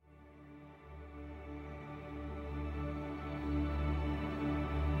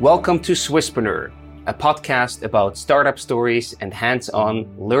Welcome to Swisspreneur, a podcast about startup stories and hands-on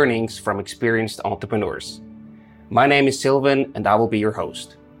learnings from experienced entrepreneurs. My name is Sylvan and I will be your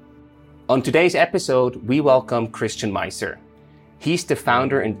host. On today's episode, we welcome Christian Meiser. He's the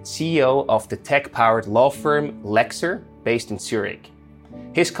founder and CEO of the tech-powered law firm Lexer, based in Zurich.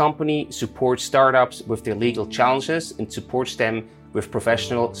 His company supports startups with their legal challenges and supports them with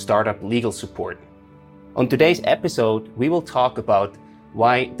professional startup legal support. On today's episode, we will talk about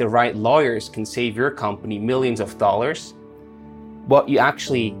why the right lawyers can save your company millions of dollars, what you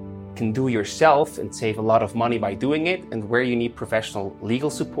actually can do yourself and save a lot of money by doing it, and where you need professional legal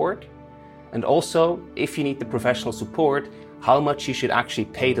support. And also, if you need the professional support, how much you should actually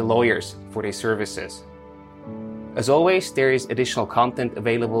pay the lawyers for their services. As always, there is additional content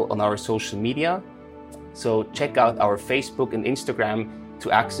available on our social media, so check out our Facebook and Instagram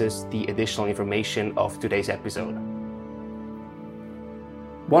to access the additional information of today's episode.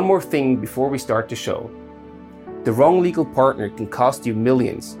 One more thing before we start the show. The wrong legal partner can cost you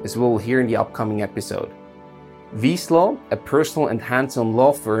millions, as we will hear in the upcoming episode. Wieslaw, a personal and hands-on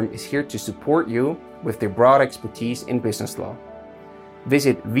law firm, is here to support you with their broad expertise in business law.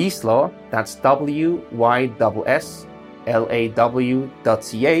 Visit Wieslaw, that's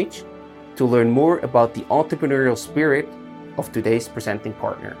WYSSLAW.ch, to learn more about the entrepreneurial spirit of today's presenting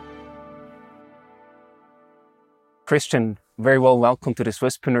partner. Christian, very well welcome to the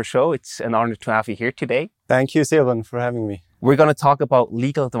Swisspreneur Show. It's an honor to have you here today. Thank you, Sylvan, for having me. We're going to talk about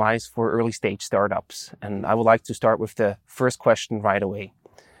legal advice for early stage startups. And I would like to start with the first question right away.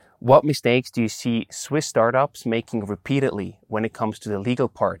 What mistakes do you see Swiss startups making repeatedly when it comes to the legal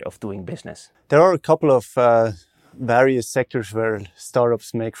part of doing business? There are a couple of various sectors where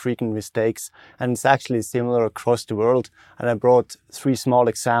startups make frequent mistakes, and it's actually similar across the world. And I brought three small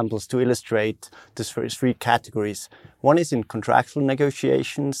examples to illustrate the three categories. One is in contractual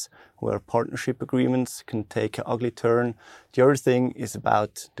negotiations, where partnership agreements can take an ugly turn. The other thing is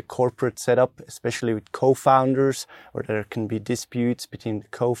about the corporate setup, especially with co-founders, where there can be disputes between the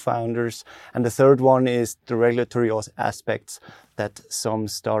co-founders. And the third one is the regulatory aspects that some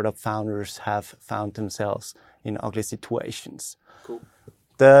startup founders have found themselves in ugly situations. Cool.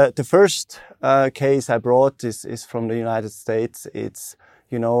 The first case I brought is from the United States. It's,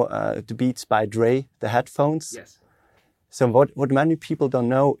 the Beats by Dre, the headphones. Yes. So what many people don't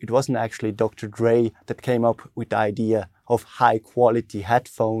know, it wasn't actually Dr. Dre that came up with the idea of high quality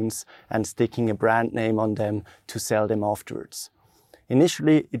headphones and sticking a brand name on them to sell them afterwards.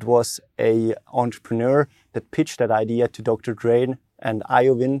 Initially, it was an entrepreneur that pitched that idea to Dr. Dre and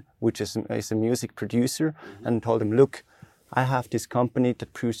Iovine, which is a music producer, and told him, look, I have this company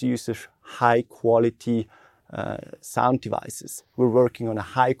that produces high quality sound devices. We're working on a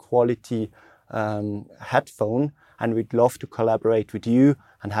high quality headphone, and we'd love to collaborate with you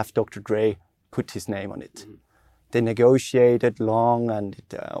and have Dr. Dre put his name on it. They negotiated long, and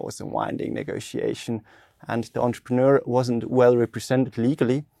it was a winding negotiation, and the entrepreneur wasn't well represented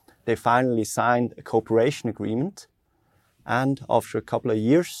legally. They finally signed a cooperation agreement, and after a couple of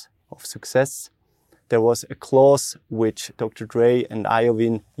years of success, there was a clause which Dr. Dre and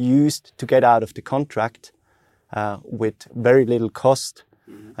Iovine used to get out of the contract with very little cost,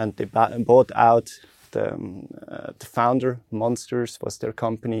 and they bought out the founder. Monsters was their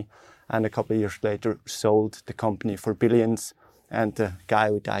company, and a couple of years later sold the company for billions, and the guy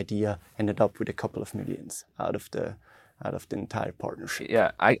with the idea ended up with a couple of millions out of the entire partnership.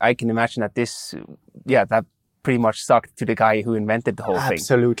 Yeah, I can imagine that that pretty much sucked to the guy who invented the whole thing.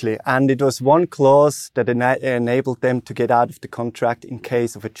 Absolutely. And it was one clause that enabled them to get out of the contract in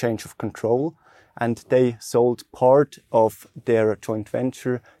case of a change of control. And they sold part of their joint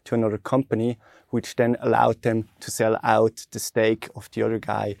venture to another company, which then allowed them to sell out the stake of the other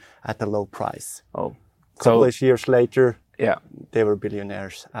guy at a low price. Oh, a couple of years later, yeah, they were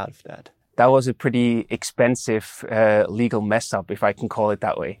billionaires out of that. That was a pretty expensive legal mess up, if I can call it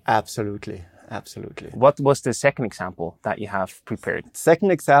that way. Absolutely. Absolutely. What was the second example that you have prepared?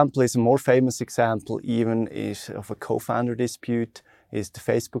 Second example is a more famous example, even is of a co-founder dispute, is the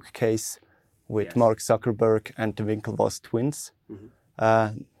Facebook case with Mark Zuckerberg and the Winklevoss twins.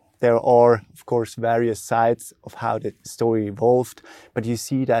 There are, of course, various sides of how the story evolved, but you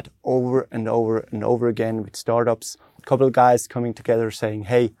see that over and over and over again with startups. A couple of guys coming together saying,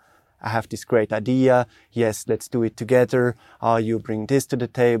 hey, I have this great idea. Yes, let's do it together. You bring this to the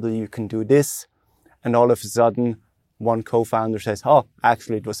table. You can do this. And all of a sudden, one co-founder says,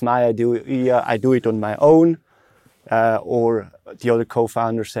 actually, it was my idea. I do it on my own. Or the other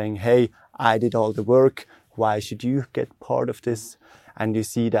co-founder saying, hey, I did all the work. Why should you get part of this? And you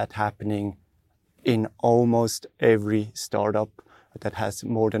see that happening in almost every startup that has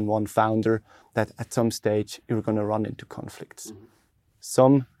more than one founder, that at some stage you're going to run into conflicts.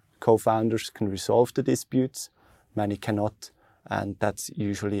 Some co-founders can resolve the disputes, many cannot, and that's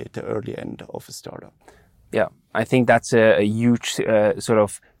usually at the early end of a startup. Yeah, I think that's a huge sort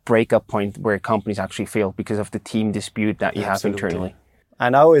of breakup point where companies actually fail because of the team dispute that you have internally.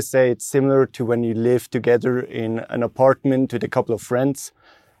 And I always say it's similar to when you live together in an apartment with a couple of friends.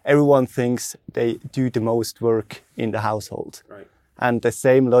 Everyone thinks they do the most work in the household. Right. And the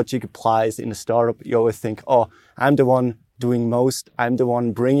same logic applies in a startup. You always think, oh, I'm the one doing most. I'm the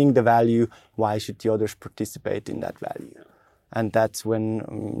one bringing the value. Why should the others participate in that value? And that's when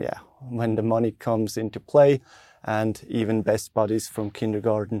the money comes into play, and even best buddies from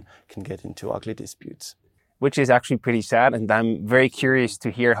kindergarten can get into ugly disputes. Which is actually pretty sad, and I'm very curious to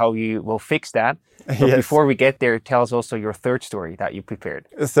hear how you will fix that. But Yes. Before we get there, tell us also your third story that you prepared.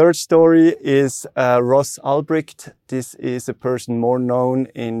 The third story is Ross Ulbricht. This is a person more known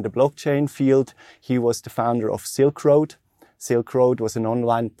in the blockchain field. He was the founder of Silk Road. Silk Road was an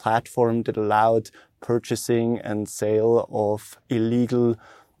online platform that allowed purchasing and sale of illegal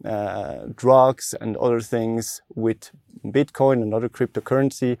drugs and other things with Bitcoin and other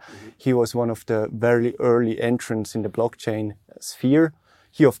cryptocurrency. He was one of the very early entrants in the blockchain sphere.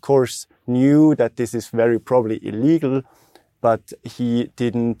 He, of course, knew that this is very probably illegal, but he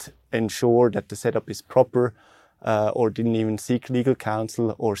didn't ensure that the setup is proper, or didn't even seek legal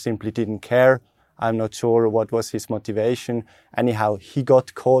counsel, or simply didn't care. I'm not sure what was his motivation. Anyhow, he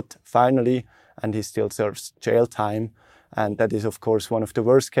got caught finally, and he still serves jail time. And that is, of course, one of the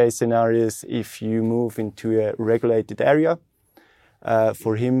worst case scenarios if you move into a regulated area.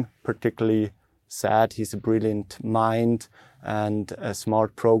 For him, particularly sad. He's a brilliant mind and a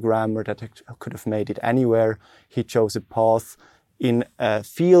smart programmer that could have made it anywhere. He chose a path in a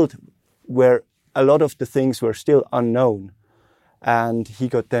field where a lot of the things were still unknown. And he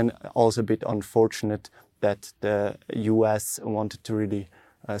got then also a bit unfortunate that the US wanted to really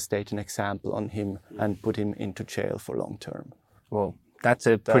state an example on him and put him into jail for long term. Well, that's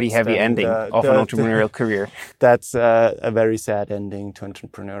a pretty heavy ending of an entrepreneurial career. That's a very sad ending to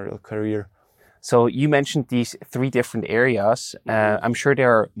entrepreneurial career. So you mentioned these three different areas. I'm sure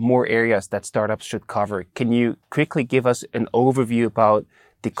there are more areas that startups should cover. Can you quickly give us an overview about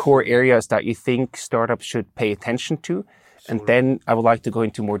the core areas that you think startups should pay attention to? Sure. And then I would like to go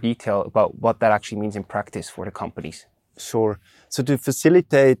into more detail about what that actually means in practice for the companies. Sure. So to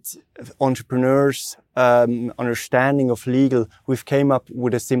facilitate entrepreneurs' understanding of legal, we've came up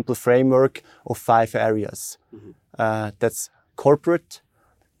with a simple framework of 5 areas. That's corporate,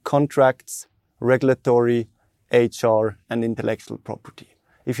 contracts, regulatory, HR, and intellectual property.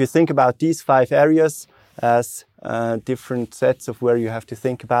 If you think about these 5 areas as different sets of where you have to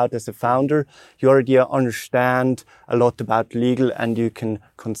think about as a founder, you already understand a lot about legal and you can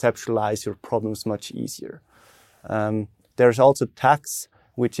conceptualize your problems much easier. There's also tax,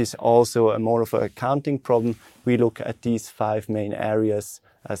 which is also more of an accounting problem. We look at these 5 main areas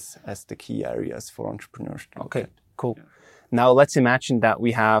as the key areas for entrepreneurs. Okay, cool. Yeah. Now let's imagine that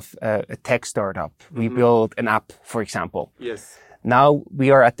we have a tech startup. We build an app, for example. Yes. Now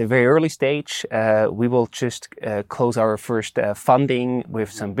we are at the very early stage. We will just close our first funding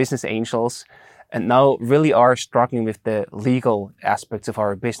with some business angels, and now really are struggling with the legal aspects of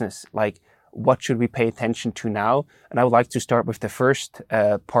our business. Like, what should we pay attention to now? And I would like to start with the first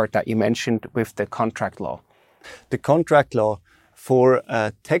part that you mentioned with the contract law. The contract law for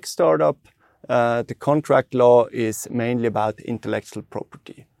a tech startup, the contract law is mainly about intellectual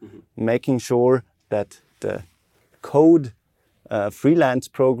property, making sure that the code freelance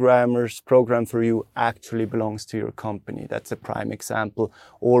programmers program for you actually belongs to your company. That's a prime example.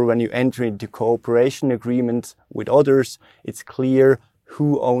 Or when you enter into cooperation agreements with others, it's clear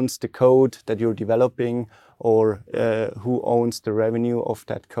who owns the code that you're developing or who owns the revenue of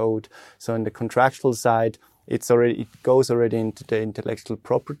that code. So on the contractual side, it goes already into the intellectual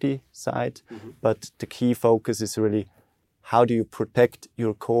property side, but the key focus is really how do you protect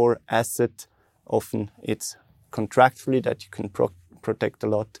your core asset. Often it's contractually that you can protect a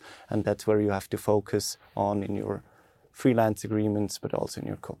lot, and that's where you have to focus on in your freelance agreements, but also in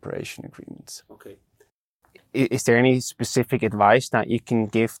your cooperation agreements. Okay. Is there any specific advice that you can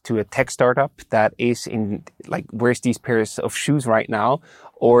give to a tech startup that is in, like, wears these pairs of shoes right now?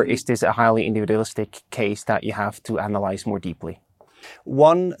 Or is this a highly individualistic case that you have to analyze more deeply?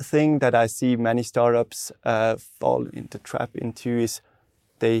 One thing that I see many startups fall into trap into is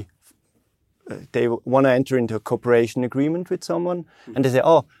they they want to enter into a cooperation agreement with someone, and they say,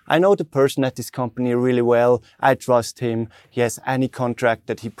 oh, I know the person at this company really well. I trust him. Yes, any contract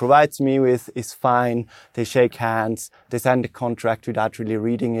that he provides me with is fine. They shake hands. They sign the contract without really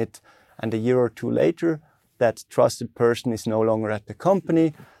reading it. And a year or two later, that trusted person is no longer at the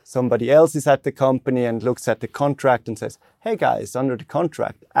company. Somebody else is at the company and looks at the contract and says, hey guys, under the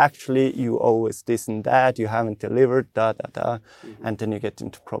contract, actually you owe us this and that, you haven't delivered, and then you get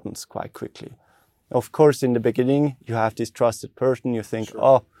into problems quite quickly. Of course, in the beginning, you have this trusted person, you think,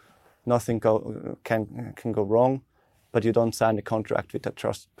 oh, nothing can go wrong, but you don't sign the contract with a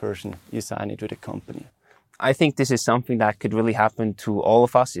trusted person, you sign it with a company. I think this is something that could really happen to all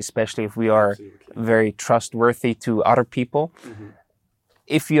of us, especially if we are very trustworthy to other people. Mm-hmm.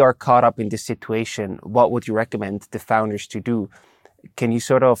 If you are caught up in this situation, what would you recommend the founders to do? Can you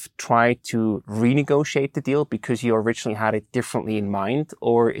sort of try to renegotiate the deal because you originally had it differently in mind?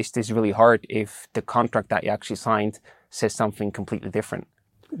 Or is this really hard if the contract that you actually signed says something completely different?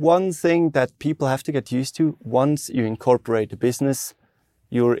 One thing that people have to get used to, once you incorporate a business,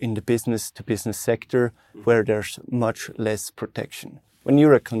 you're in the business-to-business sector where there's much less protection. When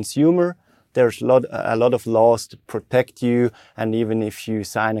you're a consumer, there's a lot of laws that protect you, and even if you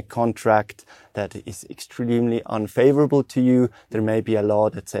sign a contract that is extremely unfavorable to you, there may be a law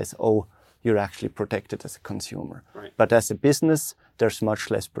that says, oh, you're actually protected as a consumer. Right. But as a business, there's much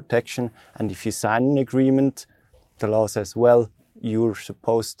less protection, and if you sign an agreement, the law says, well, you're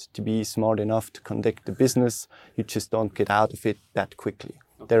supposed to be smart enough to conduct the business, you just don't get out of it that quickly.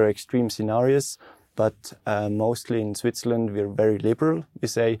 Okay. There are extreme scenarios, but mostly in Switzerland, we're very liberal. We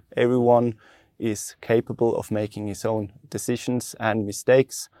say everyone is capable of making his own decisions and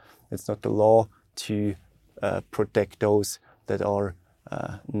mistakes. It's not the law to protect those that are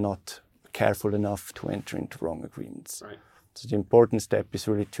not careful enough to enter into wrong agreements. Right. So the important step is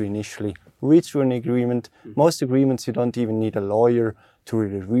really to initially read through an agreement. Mm-hmm. Most agreements, you don't even need a lawyer to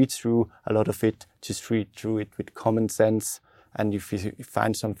really read through a lot of it. Just read through it with common sense. And if you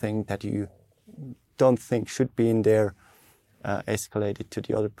find something that you don't think should be in there, escalate it to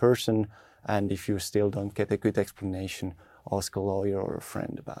the other person. And if you still don't get a good explanation, ask a lawyer or a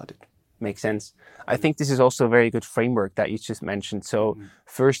friend about it. Makes sense. I think this is also a very good framework that you just mentioned. So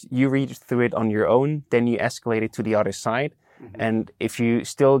first you read through it on your own, then you escalate it to the other side. Mm-hmm. And if you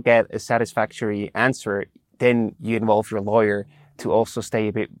still get a satisfactory answer, then you involve your lawyer to also stay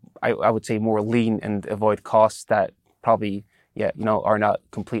a bit, I would say, more lean and avoid costs that probably, are not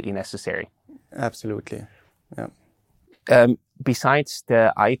completely necessary. Absolutely. Yeah. Besides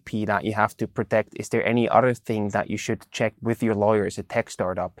the IP that you have to protect, is there any other thing that you should check with your lawyer as a tech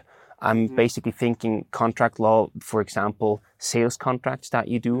startup? I'm basically thinking contract law, for example, sales contracts that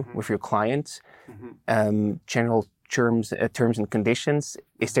you do with your clients, general terms and conditions.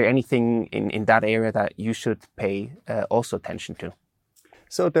 Is there anything in that area that you should pay also attention to?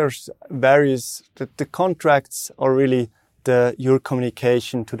 So there's various, the contracts are really your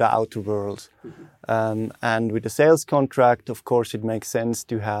communication to the outer world. And with a sales contract, of course, it makes sense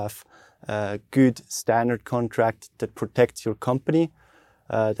to have a good standard contract that protects your company.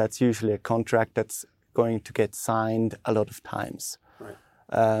 That's usually a contract that's going to get signed a lot of times. Right.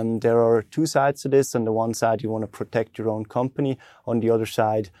 There are two sides to this. On the one side, you want to protect your own company. On the other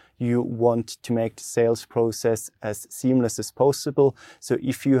side, you want to make the sales process as seamless as possible. So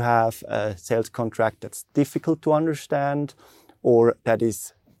if you have a sales contract that's difficult to understand or that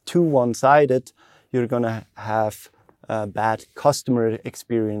is too one-sided, you're going to have a bad customer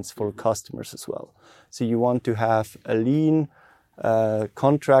experience for customers as well. So you want to have a lean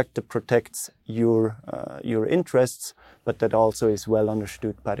contract that protects your interests, but that also is well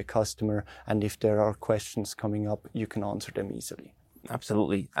understood by the customer. And if there are questions coming up, you can answer them easily.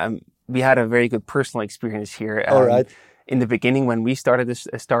 Absolutely. We had a very good personal experience here. All right. In the beginning, when we started this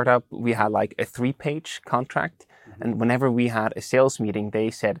startup, we had like a 3-page contract. Mm-hmm. And whenever we had a sales meeting, they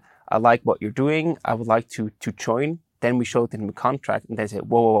said, I like what you're doing. I would like to join. Then we showed them the contract and they said,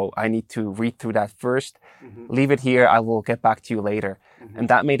 whoa, I need to read through that first. Mm-hmm. Leave it here. I will get back to you later. Mm-hmm. And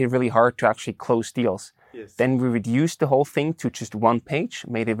that made it really hard to actually close deals. Yes. Then we reduced the whole thing to just 1 page,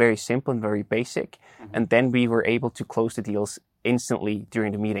 made it very simple and very basic. Mm-hmm. And then we were able to close the deals instantly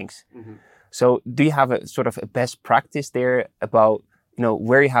during the meetings. Mm-hmm. So do you have a sort of a best practice there about,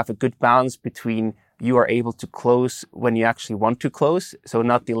 where you have a good balance between you are able to close when you actually want to close, so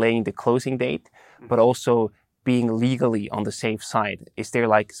not delaying the closing date, mm-hmm. but also being legally on the safe side? Is there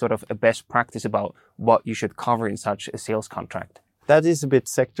like sort of a best practice about what you should cover in such a sales contract? That is a bit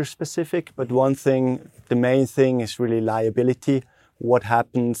sector specific, but the main thing is really liability. What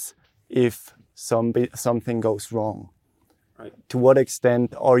happens if something goes wrong? To what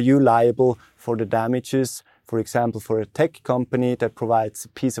extent are you liable for the damages? For example, for a tech company that provides a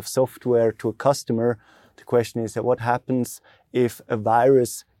piece of software to a customer, the question is what happens if a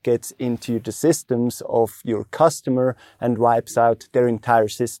virus gets into the systems of your customer and wipes out their entire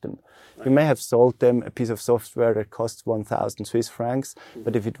system? You may have sold them a piece of software that costs 1,000 Swiss francs,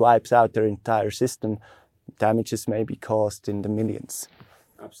 but if it wipes out their entire system, damages may be caused in the millions.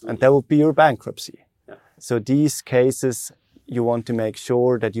 Absolutely. And that would be your bankruptcy. Yeah. So these cases, you want to make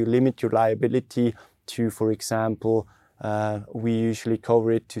sure that you limit your liability to, for example, we usually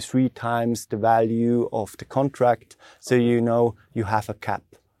cover it to 3 times the value of the contract, so you know you have a cap.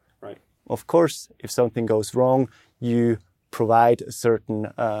 Right. Of course, if something goes wrong, you provide a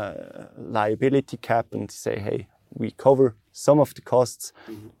certain liability cap and say, hey, we cover some of the costs,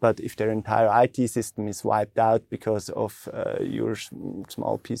 but if their entire IT system is wiped out because of your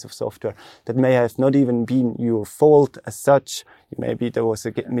small piece of software, that may have not even been your fault as such. Maybe there was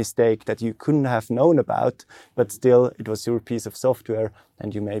a mistake that you couldn't have known about, but still it was your piece of software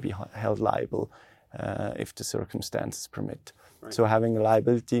and you may be held liable if the circumstances permit. Right. So having a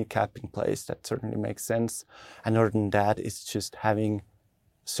liability cap in place, that certainly makes sense. And other than that, it's just having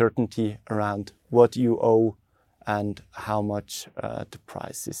certainty around what you owe and how much the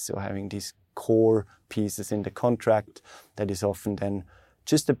price is. So having these core pieces in the contract, that is often then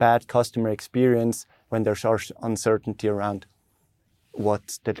just a bad customer experience when there's uncertainty around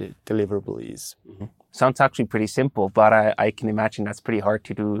what the deliverable is. Mm-hmm. Sounds actually pretty simple, but I can imagine that's pretty hard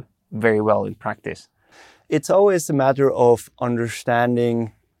to do very well in practice. It's always a matter of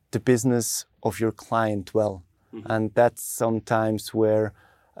understanding the business of your client well. Mm-hmm. And that's sometimes where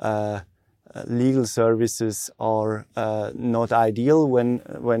legal services are not ideal when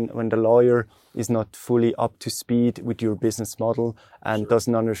the lawyer is not fully up to speed with your business model and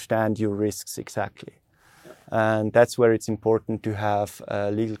doesn't understand your risks exactly. Yeah. And that's where it's important to have a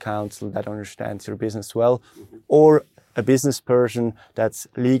legal counsel that understands your business well, or a business person that's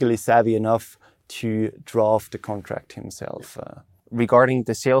legally savvy enough to draft the contract himself. Regarding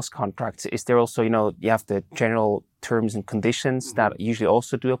the sales contracts, is there also, you have the general terms and conditions that usually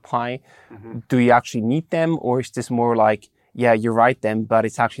also do apply. Mm-hmm. Do you actually need them, or is this more like, yeah, you write them, but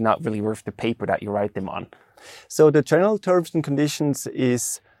it's actually not really worth the paper that you write them on? So the general terms and conditions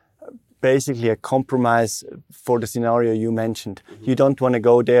is basically a compromise for the scenario you mentioned. Mm-hmm. You don't want to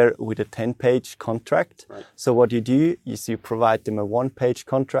go there with a 10-page contract. Right. So what you do is you provide them a 1-page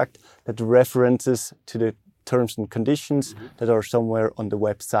contract that references to the terms and conditions that are somewhere on the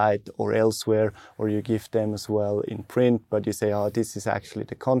website or elsewhere, or you give them as well in print, but you say, this is actually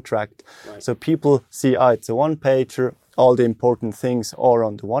the contract. Right. So people see, it's a 1-pager, all the important things are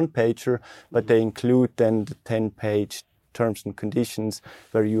on the 1-pager, but they include then the 10-page terms and conditions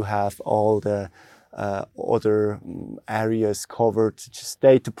where you have all the other areas covered, such as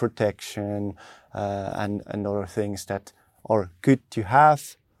data protection and other things that are good to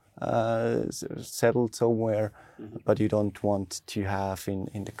have settled somewhere, but you don't want to have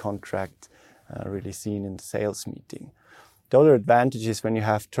in the contract really seen in the sales meeting. The other advantage is when you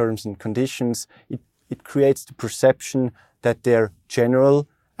have terms and conditions, it creates the perception that they're general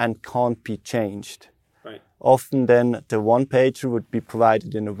and can't be changed. Right. Often then the 1-pager would be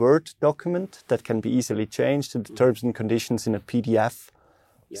provided in a Word document that can be easily changed, and the terms and conditions in a PDF.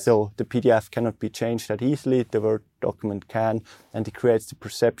 Yes. So the PDF cannot be changed that easily, the Word document can, and it creates the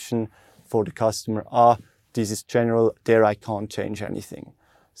perception for the customer, this is general, there I can't change anything.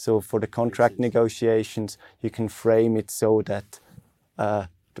 So for the contract negotiations, you can frame it so that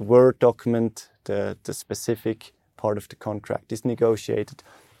the Word document, the specific part of the contract is negotiated,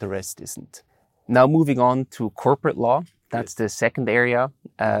 the rest isn't. Now moving on to corporate law, that's the second area.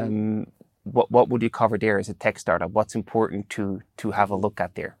 What would you cover there as a tech startup? What's important to have a look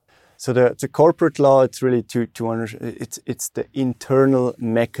at there? So the corporate law, it's really it's the internal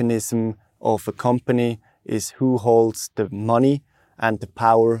mechanism of a company, is who holds the money and the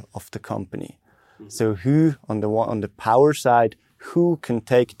power of the company. Mm-hmm. So who on the power side, who can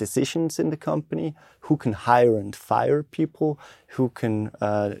take decisions in the company, who can hire and fire people, who can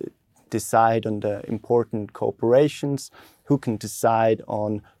decide on the important corporations, who can decide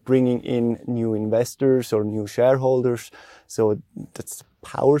on bringing in new investors or new shareholders. So that's the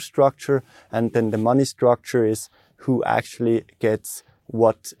power structure. And then the money structure is who actually gets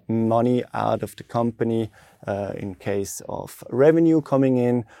what money out of the company in case of revenue coming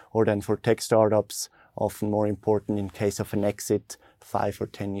in, or then for tech startups, often more important in case of an exit 5 or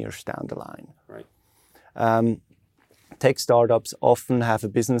 10 years down the line. Right. Tech startups often have a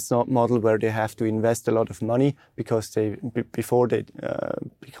business model where they have to invest a lot of money because before they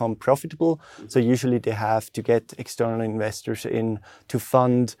become profitable. So usually they have to get external investors in to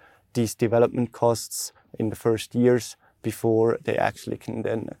fund these development costs in the first years before they actually can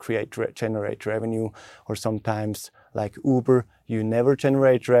then generate revenue. Or sometimes, like Uber, you never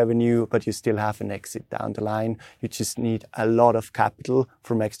generate revenue, but you still have an exit down the line. You just need a lot of capital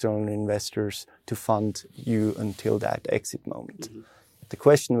from external investors to fund you until that exit moment. Mm-hmm. The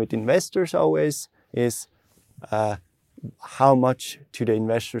question with investors always is, how much do the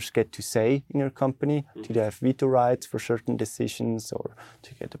investors get to say in your company? Mm-hmm. Do they have veto rights for certain decisions or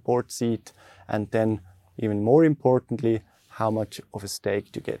to get a board seat? And then, even more importantly, how much of a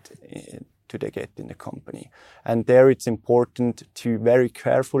stake do they get in the company? And there it's important to very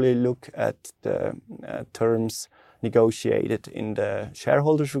carefully look at the terms negotiated in the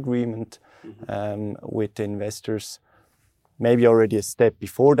shareholders agreement with the investors. Maybe already a step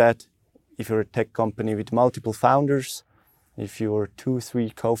before that, if you're a tech company with multiple founders, if you're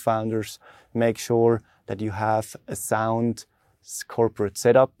 2-3 co-founders, make sure that you have a sound corporate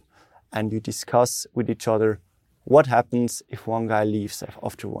setup and you discuss with each other what happens if one guy leaves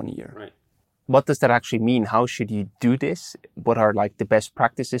after 1 year. Right. What does that actually mean? How should you do this? What are like the best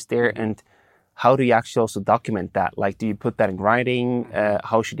practices there? And how do you actually also document that? Like, do you put that in writing?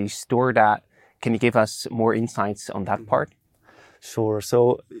 How should you store that? Can you give us more insights on that part? Sure.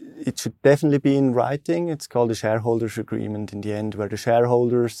 So it should definitely be in writing. It's called a shareholders agreement in the end, where the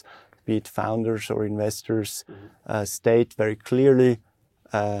shareholders, be it founders or investors, state very clearly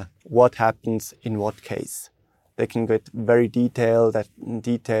what happens in what case. They can get very detailed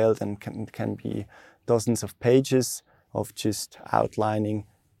and can be dozens of pages of just outlining,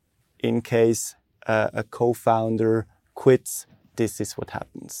 in case a co-founder quits, this is what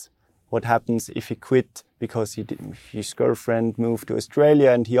happens. What happens if he quit because his girlfriend moved to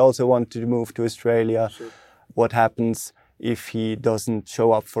Australia and he also wanted to move to Australia? Sure. What happens if he doesn't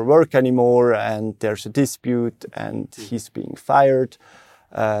show up for work anymore and there's a dispute and he's being fired?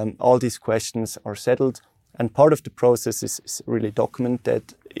 All these questions are settled. And part of the process is really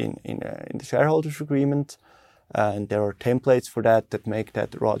documented in the shareholders agreement. And there are templates for that make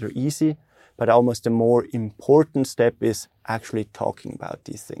that rather easy. But almost the more important step is actually talking about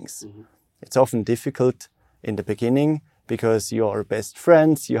these things. Mm-hmm. It's often difficult in the beginning because you're best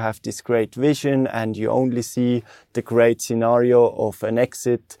friends, you have this great vision, and you only see the great scenario of an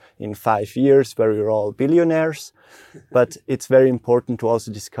exit in 5 years where you're all billionaires. But it's very important to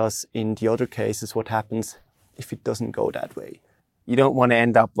also discuss in the other cases what happens if it doesn't go that way. You don't want to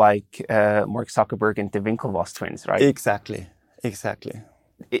end up like Mark Zuckerberg and the Winklevoss twins, right? Exactly.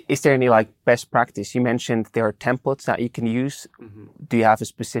 Is there any like best practice? You mentioned there are templates that you can use. Mm-hmm. Do you have a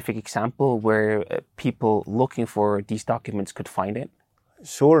specific example where people looking for these documents could find it?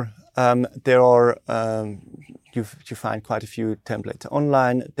 Sure. There are, you find quite a few templates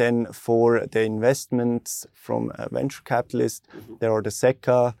online. Then for the investments from a venture capitalist, there are the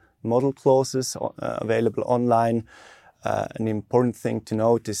SECA model clauses available online. An important thing to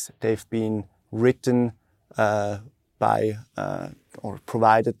note is they've been written by or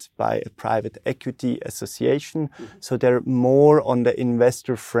provided by a private equity association. Mm-hmm. So they're more on the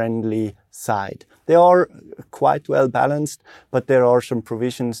investor-friendly side. They are quite well balanced, but there are some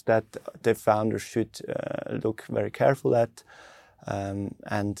provisions that the founders should look very careful at.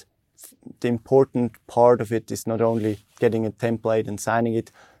 And the important part of it is not only getting a template and signing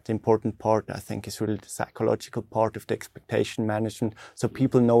it. The important part, I think, is really the psychological part of the expectation management. So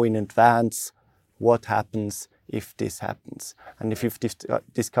people know in advance what happens if this happens. And if you've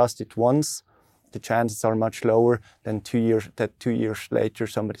discussed it once, the chances are much lower than 2 years later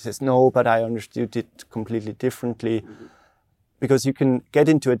somebody says, no, but I understood it completely differently. Mm-hmm. Because you can get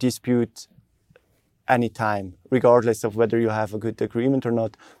into a dispute anytime, regardless of whether you have a good agreement or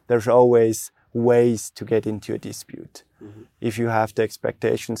not. There's always ways to get into a dispute. Mm-hmm. If you have the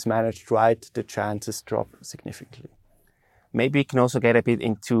expectations managed right, the chances drop significantly. Maybe you can also get a bit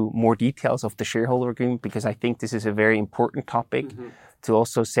into more details of the shareholder agreement, because I think this is a very important topic to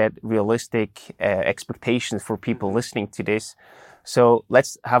also set realistic expectations for people listening to this. So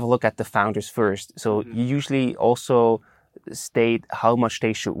let's have a look at the founders first. So you usually also state how much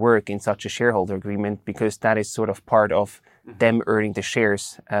they should work in such a shareholder agreement, because that is sort of part of them earning the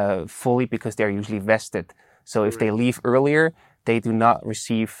shares fully, because they're usually vested. So if they leave earlier, they do not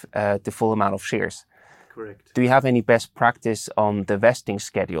receive the full amount of shares. Correct. Do you have any best practice on the vesting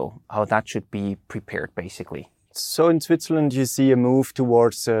schedule, how that should be prepared, basically? So in Switzerland, you see a move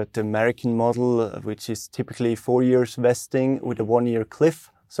towards the American model, which is typically 4 years vesting with a 1 year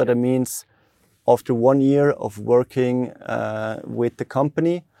cliff. So that means after 1 year of working with the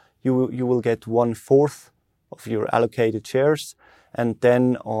company, you will get 1/4 of your allocated shares, and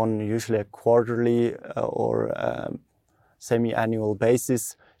then on usually a quarterly or semi-annual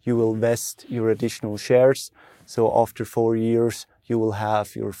basis, you will vest your additional shares. So after 4 years, you will have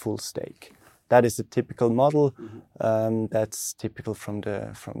your full stake. That is a typical model. That's typical from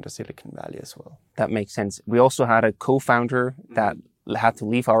the Silicon Valley as well. That makes sense. We also had a co-founder that had to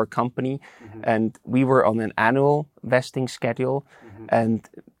leave our company, and we were on an annual vesting schedule, and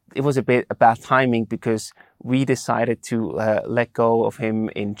it was a bad timing because we decided to let go of him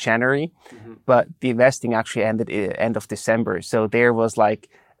in January, but the investing actually ended at end of December. So there was like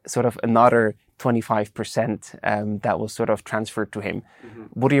sort of another 25% that was sort of transferred to him.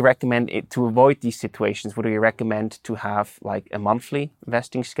 Would you recommend it to avoid these situations? Would you recommend to have like a monthly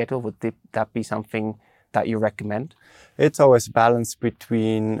vesting schedule? Would that be something that you recommend? It's always a balance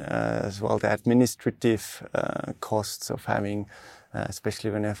between as well the administrative costs of having, especially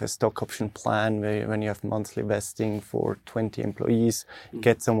when you have a stock option plan, when you have monthly vesting for 20 employees, it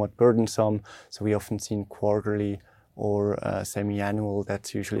gets somewhat burdensome. So we often see quarterly or semi-annual,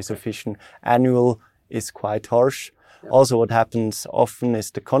 that's usually sufficient. Annual is quite harsh. Yeah. Also, what happens often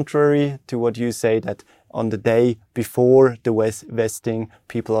is the contrary to what you say, that on the day before the vesting,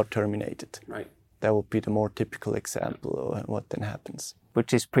 people are terminated. Right. That would be the more typical example of what then happens.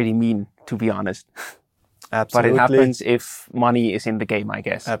 Which is pretty mean, to be honest. Absolutely. But it happens if money is in the game, I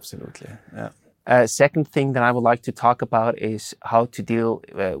guess. Absolutely, yeah. Second thing that I would like to talk about is how to deal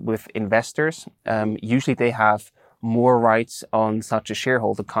with investors. Usually they have more rights on such a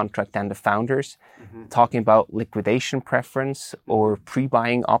shareholder contract than the founders. Talking about liquidation preference or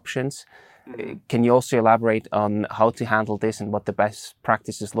pre-buying options. Can you also elaborate on how to handle this and what the best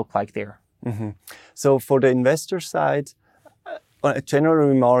practices look like there? So for the investor side, a general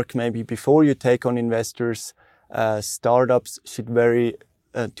remark maybe before you take on investors, startups should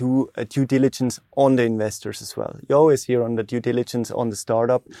do a due diligence on the investors as well. You always hear on the due diligence on the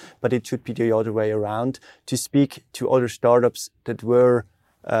startup, but it should be the other way around, to speak to other startups that were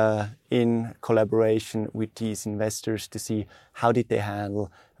in collaboration with these investors to see how did they handle,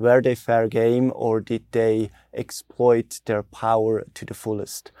 were they fair game or did they exploit their power to the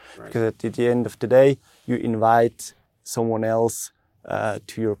fullest? Right. Because at the end of the day, you invite someone else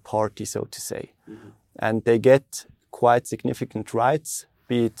to your party, so to say. And they get quite significant rights,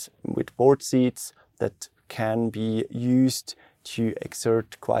 be it with board seats that can be used to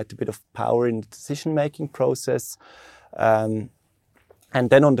exert quite a bit of power in the decision-making process. And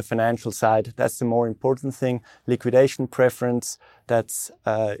then on the financial side, that's the more important thing. Liquidation preference, that's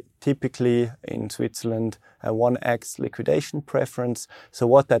typically in Switzerland a 1x liquidation preference. So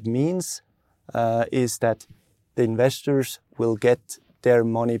what that means is that the investors will get their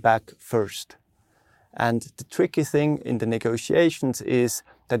money back first. And the tricky thing in the negotiations is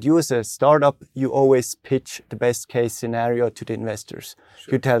that you as a startup, you always pitch the best case scenario to the investors.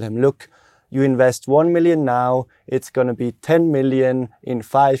 Sure. You tell them, look, you invest 1 million now, it's going to be 10 million in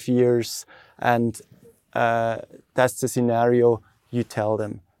 5 years. And that's the scenario you tell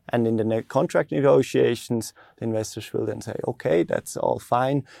them. And in the contract negotiations, the investors will then say, okay, that's all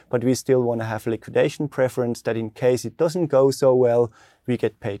fine, but we still want to have a liquidation preference that in case it doesn't go so well, we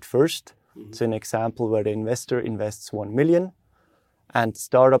get paid first. So an example where the investor invests 1 million and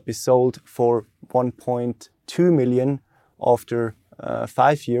startup is sold for 1.2 million after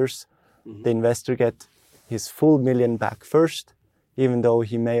 5 years. The investor gets his full million back first, even though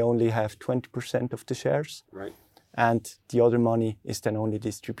he may only have 20% of the shares. Right. And the other money is then only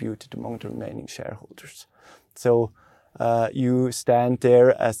distributed among the remaining shareholders. So you stand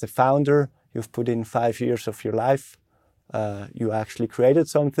there as the founder, you've put in 5 years of your life. You actually created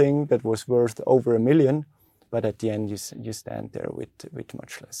something that was worth over 1 million, but at the end you stand there with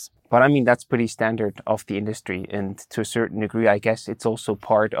much less. But I mean, that's pretty standard of the industry, and to a certain degree, I guess it's also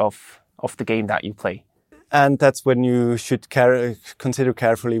part of the game that you play. And that's when you should consider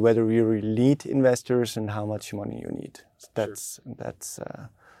carefully whether you really need investors and how much money you need. That's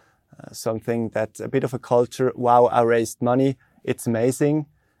something that's a bit of a culture. Wow, I raised money. It's amazing.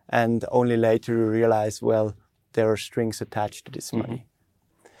 And only later you realize, well, there are strings attached to this money.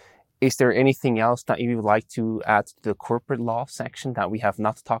 Is there anything else that you would like to add to the corporate law section that we have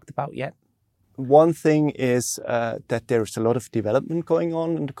not talked about yet? One thing is that there's a lot of development going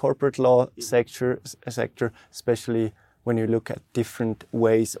on in the corporate law sector, especially when you look at different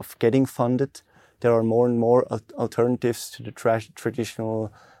ways of getting funded. There are more and more alternatives to the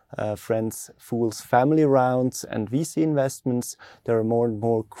traditional friends, fools, family rounds and VC investments. There are more and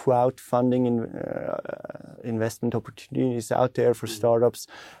more crowdfunding investment opportunities out there for startups.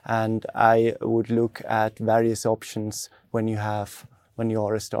 And I would look at various options when you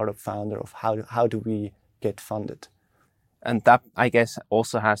are a startup founder of how do we get funded. And that, I guess,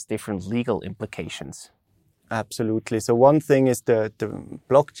 also has different legal implications. Absolutely. So one thing is the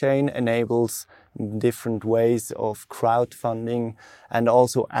blockchain enables different ways of crowdfunding and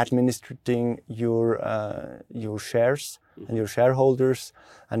also administrating your shares and your shareholders.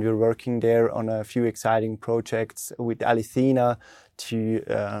 And we're working there on a few exciting projects with Alithena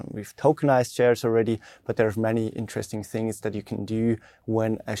we've tokenized shares already, but there are many interesting things that you can do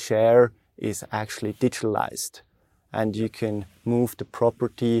when a share is actually digitalized. And you can move the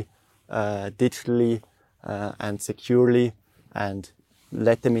property digitally and securely and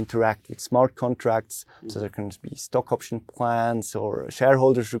let them interact with smart contracts. So there can be stock option plans or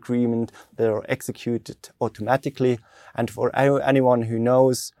shareholders agreement that are executed automatically. And for anyone who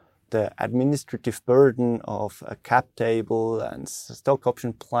knows the administrative burden of a cap table and stock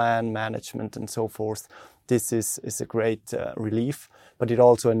option plan management and so forth, this is a great relief, but it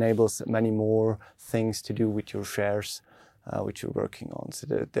also enables many more things to do with your shares, which you're working on.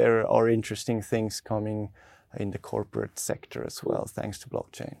 So there are interesting things coming in the corporate sector as well, thanks to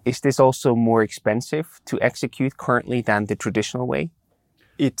blockchain. Is this also more expensive to execute currently than the traditional way?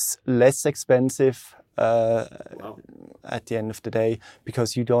 It's less expensive at the end of the day,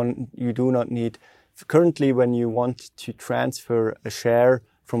 because you do not need. Currently, when you want to transfer a share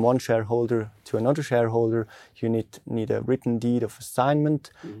from one shareholder to another shareholder, you need a written deed of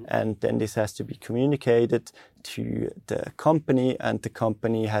assignment, and then this has to be communicated to the company, and the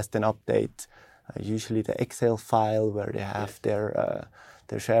company has then update usually the Excel file where they have their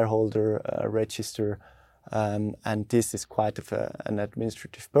shareholder register, and this is quite an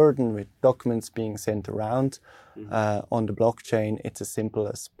administrative burden with documents being sent around. On the blockchain, it's as simple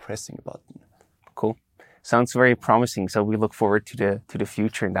as pressing a button. Cool. Sounds very promising. So we look forward to the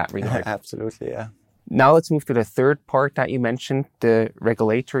future in that regard. Absolutely, yeah. Now let's move to the third part that you mentioned, the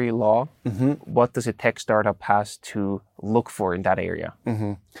regulatory law. What does a tech startup has to look for in that area?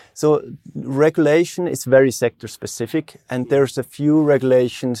 So regulation is very sector specific, and there's a few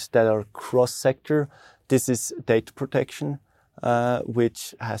regulations that are cross-sector. This is data protection,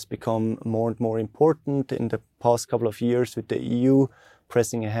 which has become more and more important in the past couple of years with the EU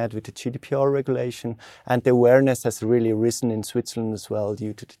pressing ahead with the GDPR regulation, and the awareness has really risen in Switzerland as well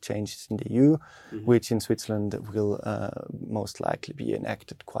due to the changes in the EU, which in Switzerland will most likely be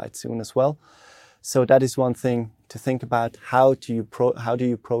enacted quite soon as well. So that is one thing to think about. How do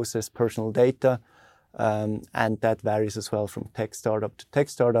you process personal data? And that varies as well from tech startup to tech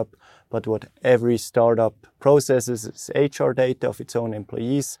startup. But what every startup processes is HR data of its own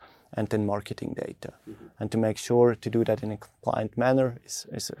employees and then marketing data. And to make sure to do that in a compliant manner is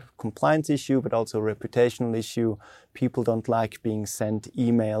a compliance issue, but also a reputational issue. People don't like being sent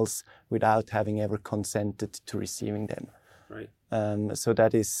emails without having ever consented to receiving them. Right. So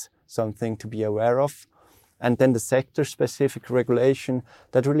that is something to be aware of. And then the sector-specific regulation,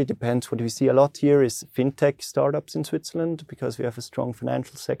 that really depends. What we see a lot here is fintech startups in Switzerland, because we have a strong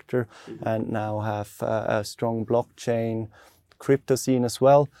financial sector and now have a strong blockchain, crypto scene as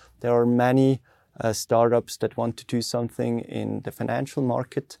well. There are many startups that want to do something in the financial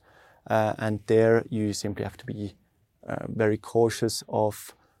market, and there you simply have to be very cautious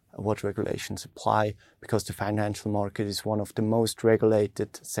of what regulations apply, because the financial market is one of the most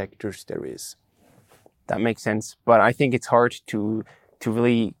regulated sectors there is. That makes sense, but I think it's hard to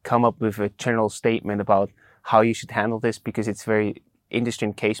really come up with a general statement about how you should handle this, because it's very industry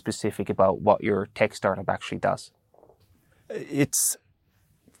and case specific about what your tech startup actually does. It's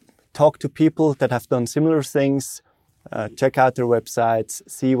talk to people that have done similar things, check out their websites,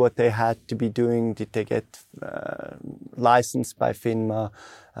 see what they had to be doing. Did they get licensed by FINMA?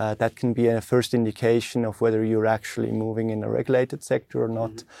 That can be a first indication of whether you're actually moving in a regulated sector or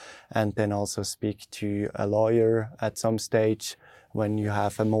not. And then also speak to a lawyer at some stage when you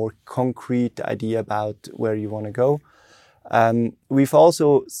have a more concrete idea about where you want to go. We've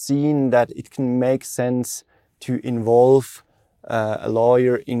also seen that it can make sense to involve a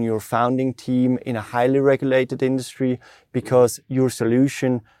lawyer in your founding team in a highly regulated industry, because your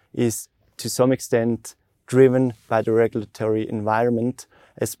solution is to some extent driven by the regulatory environment,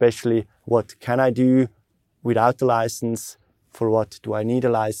 especially what can I do without the license, for what do I need a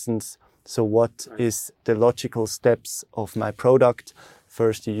license, so what is the logical steps of my product.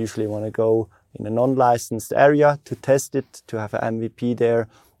 First, you usually want to go in a non-licensed area to test it, to have an MVP there,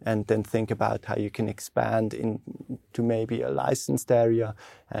 and then think about how you can expand into maybe a licensed area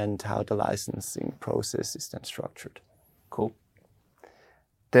and how the licensing process is then structured. Cool.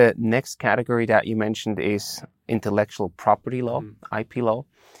 The next category that you mentioned is intellectual property law, IP law.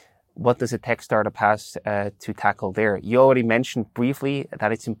 What does a tech startup has to tackle there? You already mentioned briefly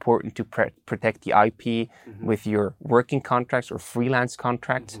that it's important to protect the IP with your working contracts or freelance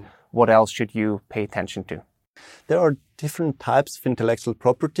contracts. What else should you pay attention to? There are different types of intellectual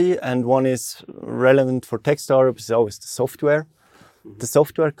property, and one is relevant for tech startups is always the software. The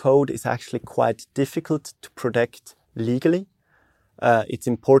software code is actually quite difficult to protect legally. It's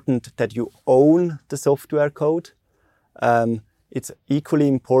important that you own the software code. It's equally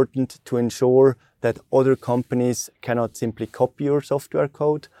important to ensure that other companies cannot simply copy your software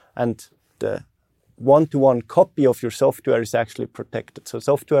code, and the one-to-one copy of your software is actually protected. So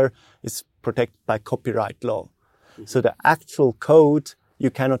software is protected by copyright law. So the actual code you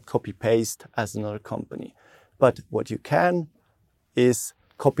cannot copy-paste as another company. But what you can is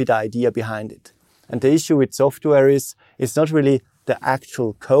copy the idea behind it. And the issue with software is it's not really the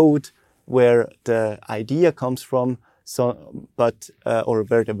actual code where the idea comes from, or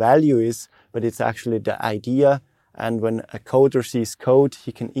where the value is, but it's actually the idea. And when a coder sees code,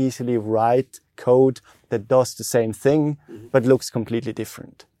 he can easily write code that does the same thing, but looks completely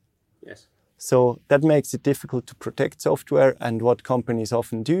different. Yes. So that makes it difficult to protect software. And what companies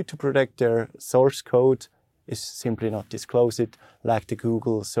often do to protect their source code is simply not disclose it. Like the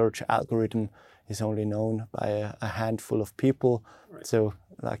Google search algorithm is only known by a handful of people. Right. So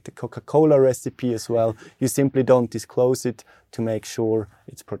like the Coca-Cola recipe as well, you simply don't disclose it to make sure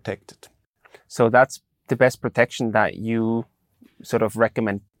it's protected. So that's the best protection that you sort of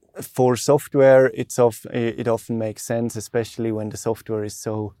recommend? For software, it often makes sense, especially when the software is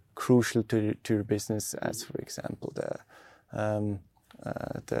so crucial to your business, as for example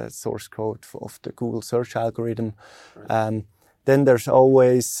the source code of the Google search algorithm. Right. Then there's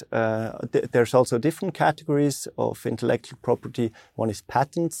always there's also different categories of intellectual property. One is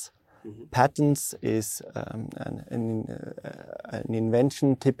patents. Patents is an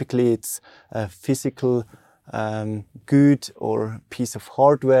invention. Typically, it's a physical good or piece of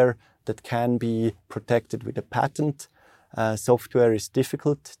hardware that can be protected with a patent. Software is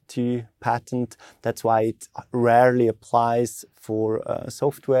difficult to patent. That's why it rarely applies for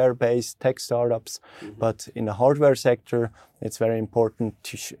software-based tech startups. But in the hardware sector, it's very important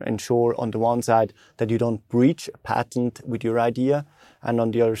to ensure on the one side that you don't breach a patent with your idea, and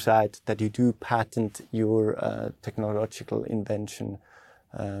on the other side that you do patent your technological invention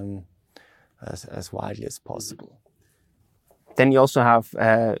as widely as possible. Then you also have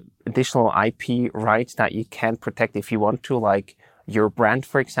additional IP rights that you can protect if you want to, like your brand,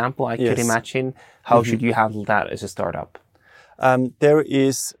 for example, I could imagine. How should you handle that as a startup? There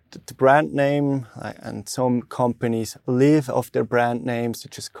is the brand name, and some companies live off their brand name,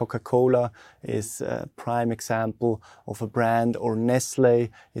 such as Coca-Cola is a prime example of a brand, or Nestle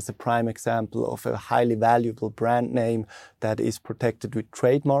is a prime example of a highly valuable brand name that is protected with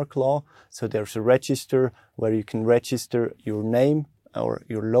trademark law. So there's a register where you can register your name or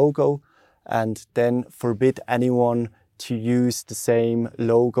your logo and then forbid anyone to use the same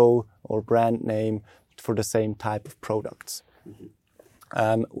logo or brand name for the same type of products.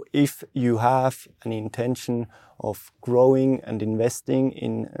 If you have an intention of growing and investing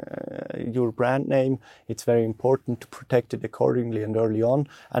in your brand name, it's very important to protect it accordingly and early on,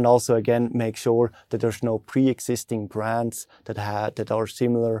 and also again make sure that there's no pre-existing brands that are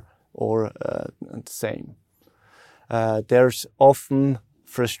similar or the same. There's often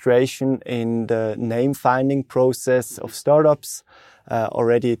frustration in the name finding process of startups.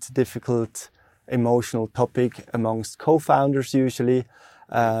 Already it's a difficult emotional topic amongst co-founders usually,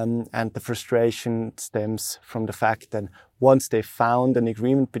 and the frustration stems from the fact that once they've found an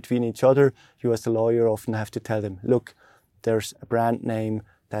agreement between each other, you as a lawyer often have to tell them, look, there's a brand name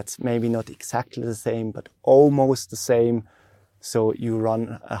that's maybe not exactly the same, but almost the same, so you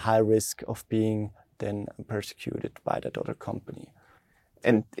run a high risk of being then persecuted by that other company.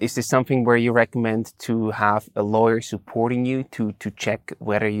 And is this something where you recommend to have a lawyer supporting you to check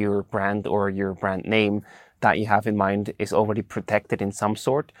whether your brand or your brand name that you have in mind is already protected in some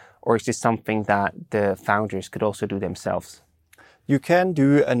sort? Or is this something that the founders could also do themselves? You can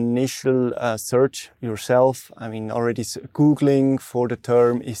do an initial search yourself. I mean, already Googling for the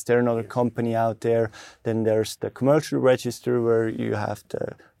term, is there another company out there? Then there's the commercial register where you have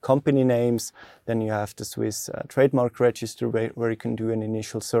the company names. Then you have the Swiss trademark register where you can do an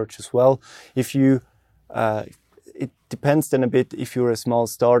initial search as well. If you it depends then a bit if you're a small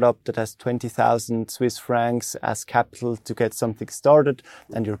startup that has 20,000 Swiss francs as capital to get something started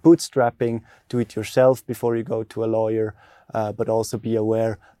and you're bootstrapping, do it yourself before you go to a lawyer. But also be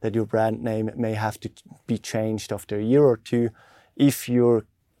aware that your brand name may have to be changed after a year or two. If your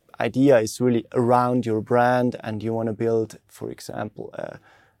idea is really around your brand and you want to build, for example,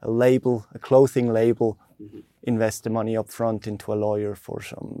 a label, a clothing label, invest the money up front into a lawyer for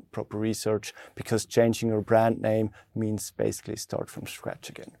some proper research, because changing your brand name means basically start from scratch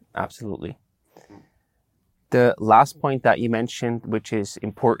again. Absolutely. The last point that you mentioned, which is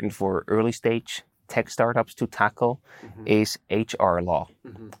important for early stage tech startups to tackle, is HR law.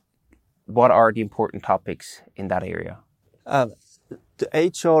 What are the important topics in that area? The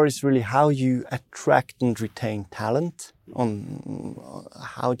HR is really how you attract and retain talent, on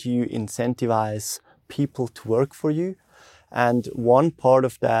how do you incentivize people to work for you. And one part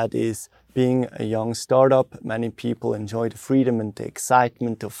of that is being a young startup. Many people enjoy the freedom and the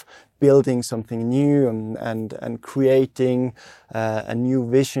excitement of building something new and creating a new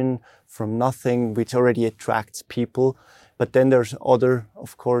vision from nothing, which already attracts people. But then there's other,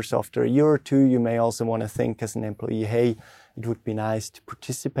 of course, after a year or two, you may also want to think as an employee, hey, it would be nice to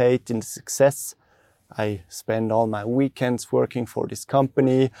participate in the success. I spend all my weekends working for this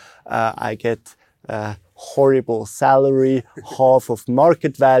company. I get a horrible salary, half of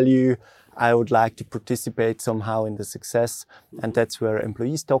market value. I would like to participate somehow in the success. And that's where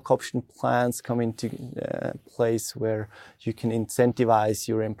employee stock option plans come into place, where you can incentivize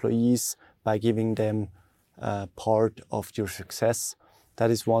your employees by giving them part of your success.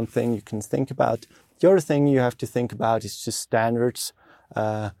 That is one thing you can think about. The other thing you have to think about is just standards.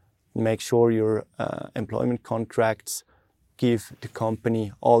 Make sure your employment contracts give the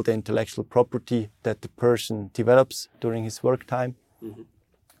company all the intellectual property that the person develops during his work time.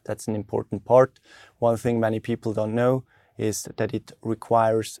 That's an important part. One thing many people don't know is that it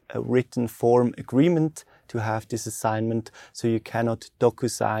requires a written form agreement to have this assignment, so you cannot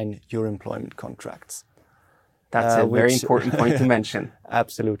DocuSign your employment contracts. That's a very important point to mention.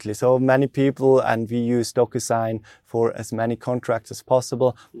 Absolutely. So many people, and we use DocuSign for as many contracts as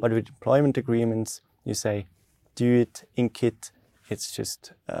possible, but with employment agreements, you say, do it, ink it, it's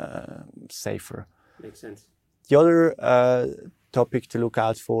just safer. Makes sense. The other topic to look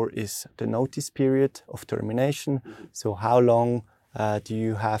out for is the notice period of termination. So how long do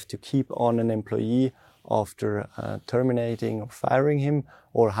you have to keep on an employee after terminating or firing him,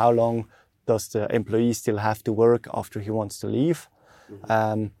 or how long does the employee still have to work after he wants to leave?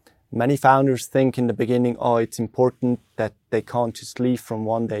 Many founders think in the beginning, oh, it's important that they can't just leave from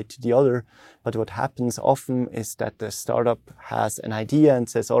one day to the other. But what happens often is that the startup has an idea and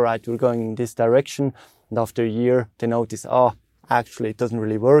says, all right, we're going in this direction. And after a year, they notice, oh, actually, it doesn't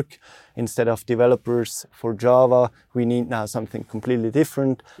really work. Instead of developers for Java, we need now something completely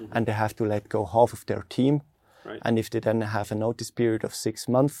different. And they have to let go half of their team. Right. And if they then have a notice period of 6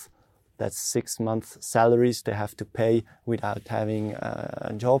 months, that's 6 months salaries they have to pay without having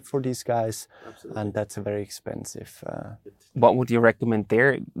a job for these guys. Absolutely. And that's a very expensive. What would you recommend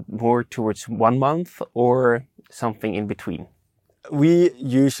there? More towards 1 month or something in between? We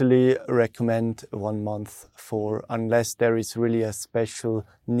usually recommend 1 month unless there is really a special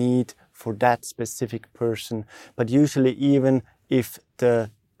need for that specific person. But usually even if the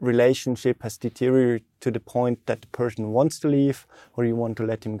relationship has deteriorated to the point that the person wants to leave or you want to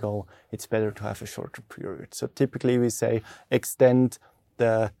let him go, it's better to have a shorter period. So typically we say extend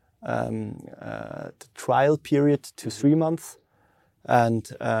the trial period to 3 months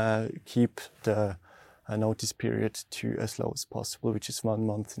and keep the notice period to as low as possible, which is 1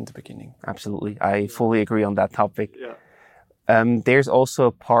 month in the beginning. Absolutely. I fully agree on that topic. Yeah. There's also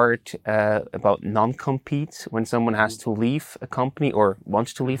a part about non-compete when someone has to leave a company or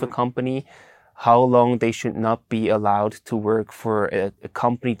wants to leave a company, how long they should not be allowed to work for a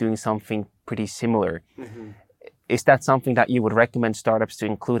company doing something pretty similar. Is that something that you would recommend startups to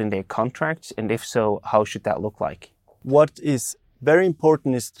include in their contracts? And if so, how should that look like? What is very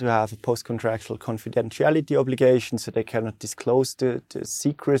important is to have a post-contractual confidentiality obligation, so they cannot disclose the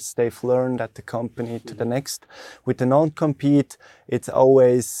secrets they've learned at the company to the next. With the non-compete, it's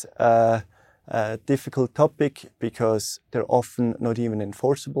always a difficult topic because they're often not even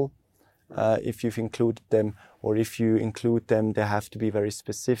enforceable. If you've included them, or if you include them, they have to be very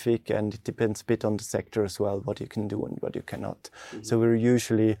specific, and it depends a bit on the sector as well, what you can do and what you cannot. So we're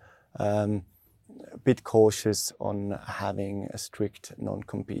usually a bit cautious on having a strict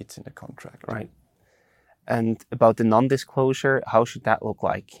non-compete in the contract. Right. And about the non-disclosure, how should that look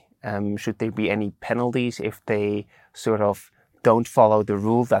like? Should there be any penalties if they sort of don't follow the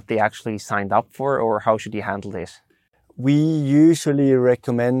rule that they actually signed up for, or how should you handle this? We usually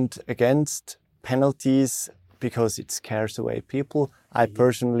recommend against penalties because it scares away people. I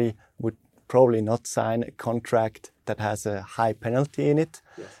personally would probably not sign a contract that has a high penalty in it.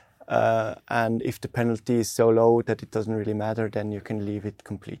 Yes. And if the penalty is so low that it doesn't really matter, then you can leave it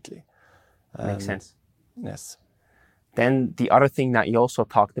completely. Makes sense. Yes. Then the other thing that you also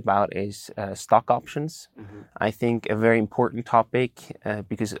talked about is stock options. I think a very important topic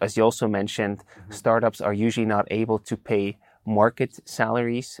because, as you also mentioned, startups are usually not able to pay market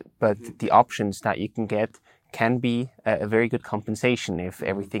salaries, but the options that you can get can be a very good compensation if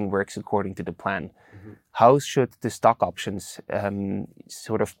everything works according to the plan. How should the stock options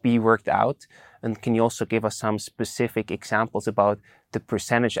sort of be worked out? And can you also give us some specific examples about the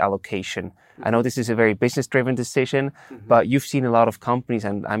percentage allocation? I know this is a very business-driven decision, but you've seen a lot of companies,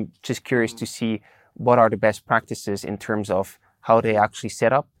 and I'm just curious to see what are the best practices in terms of how they actually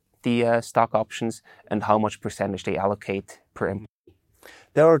set up the stock options and how much percentage they allocate per employee.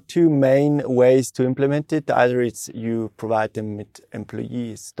 There are two main ways to implement it. Either it's you provide them with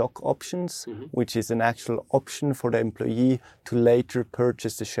employee stock options, which is an actual option for the employee to later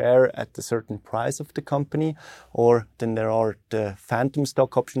purchase a share at a certain price of the company, or then there are the phantom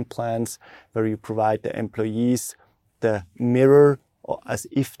stock option plans where you provide the employees the mirror as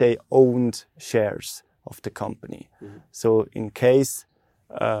if they owned shares of the company. So in case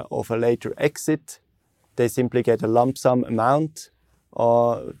of a later exit, they simply get a lump sum amount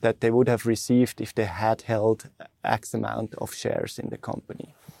that they would have received if they had held X amount of shares in the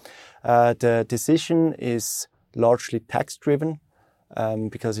company. The decision is largely tax-driven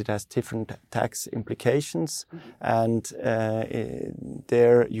because it has different tax implications, and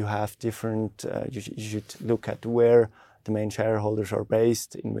there you have different. You should look at where the main shareholders are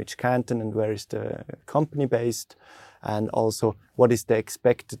based, in which canton, and where is the company based, and also what is the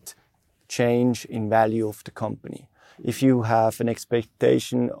expected change in value of the company. If you have an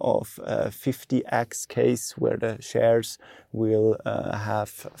expectation of a 50x case where the shares will have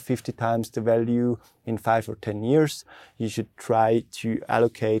 50 times the value in 5 or 10 years, you should try to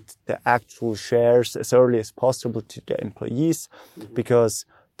allocate the actual shares as early as possible to the employees, because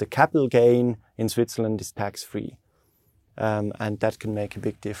the capital gain in Switzerland is tax-free, and that can make a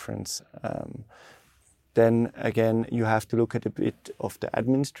big difference. Then again, you have to look at a bit of the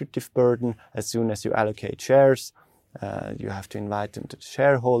administrative burden. As soon as you allocate shares, you have to invite them to the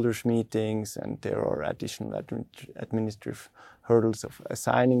shareholders meetings, and there are additional administrative hurdles of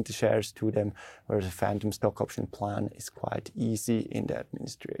assigning the shares to them, whereas a phantom stock option plan is quite easy in the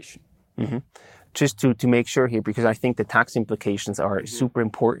administration. Just to make sure here, because I think the tax implications are super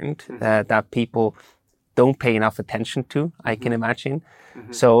important that people don't pay enough attention to, I can imagine.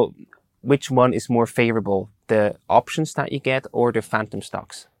 So which one is more favorable, the options that you get or the phantom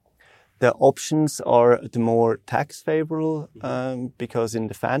stocks? The options are the more tax favorable because in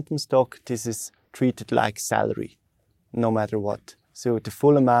the phantom stock, this is treated like salary, no matter what. So the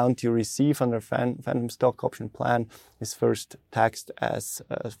full amount you receive under a phantom stock option plan is first taxed as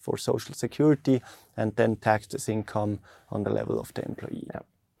for Social Security and then taxed as income on the level of the employee. Yeah.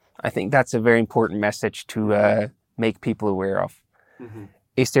 I think that's a very important message to make people aware of.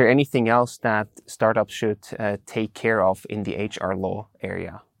 Is there anything else that startups should take care of in the HR law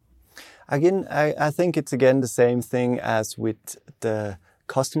area? Again, I think it's again the same thing as with the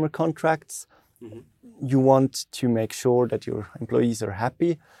customer contracts. You want to make sure that your employees are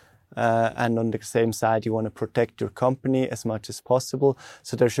happy, and on the same side, you want to protect your company as much as possible.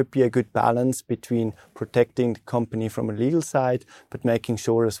 So there should be a good balance between protecting the company from a legal side, but making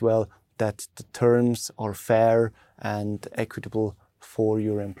sure as well that the terms are fair and equitable for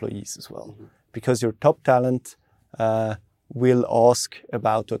your employees as well. Because your top talent will ask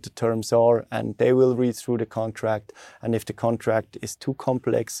about what the terms are, and they will read through the contract. And if the contract is too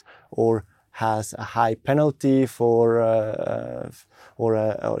complex or has a high penalty for or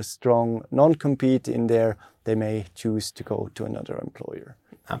a strong non-compete in there, they may choose to go to another employer.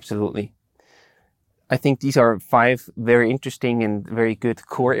 Absolutely. I think these are 5 very interesting and very good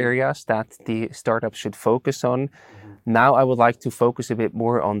core areas that the startup should focus on. Now I would like to focus a bit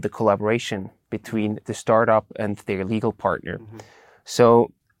more on the collaboration between the startup and their legal partner.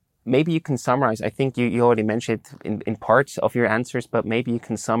 So maybe you can summarize, I think you already mentioned in parts of your answers, but maybe you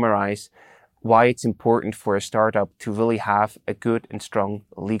can summarize why it's important for a startup to really have a good and strong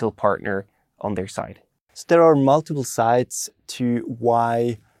legal partner on their side. So there are multiple sides to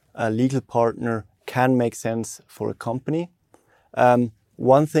why a legal partner can make sense for a company.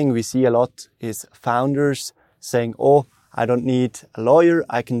 One thing we see a lot is founders saying, oh, I don't need a lawyer,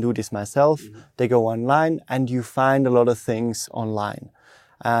 I can do this myself. They go online and you find a lot of things online.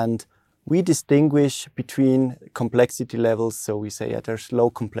 And we distinguish between complexity levels. So we say there's low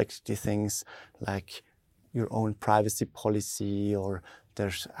complexity things like your own privacy policy, or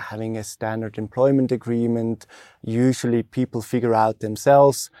there's having a standard employment agreement. Usually people figure out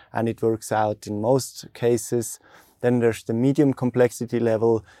themselves and it works out in most cases. Then there's the medium complexity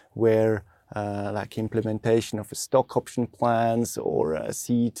level where like implementation of a stock option plans or a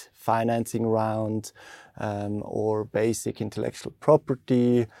seed financing round, or basic intellectual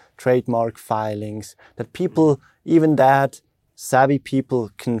property, trademark filings, that people, even that savvy people,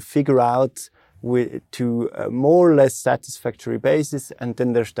 can figure out to a more or less satisfactory basis. And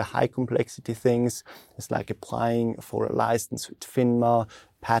then there's the high complexity things. It's like applying for a license with FINMA,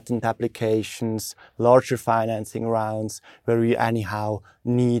 patent applications, larger financing rounds, where you anyhow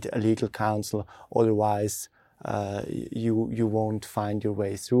need a legal counsel. Otherwise, you won't find your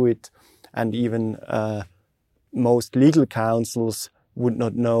way through it. And even most legal counsels would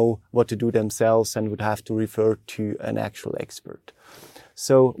not know what to do themselves and would have to refer to an actual expert.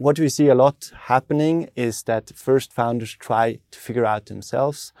 So what we see a lot happening is that first founders try to figure out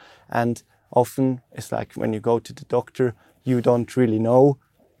themselves. And often it's like when you go to the doctor, you don't really know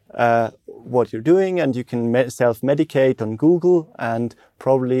what you're doing, and you can self-medicate on Google, and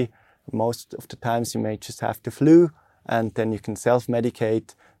probably most of the times you may just have the flu, and then you can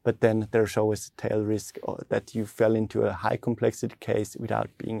self-medicate, but then there's always a tail risk that you fell into a high complexity case without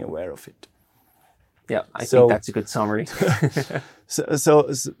being aware of it. Yeah, I think that's a good summary.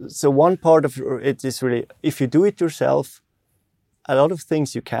 So one part of it is really, if you do it yourself, a lot of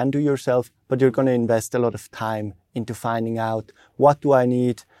things you can do yourself, but you're going to invest a lot of time into finding out, what do I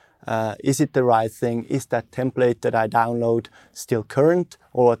need? Is it the right thing? Is that template that I download still current,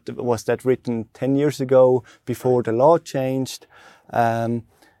 or was that written 10 years ago before the law changed?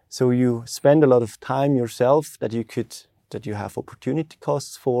 So you spend a lot of time yourself that you have opportunity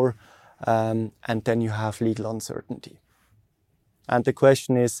costs for, and then you have legal uncertainty. And the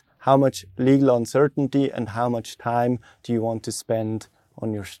question is, how much legal uncertainty and how much time do you want to spend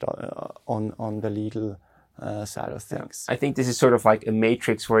on your on the legal side of things? I think this is sort of like a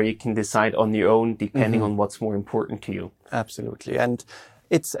matrix where you can decide on your own depending on what's more important to you. Absolutely. And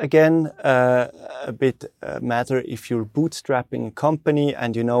it's again a bit matter if you're bootstrapping a company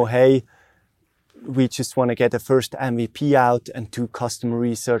and you know, hey, we just want to get a first MVP out and do customer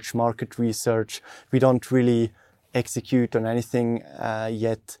research, market research. We don't really execute on anything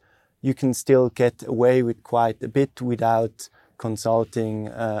yet. You can still get away with quite a bit without consulting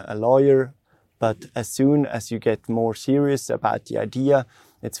a lawyer. But as soon as you get more serious about the idea,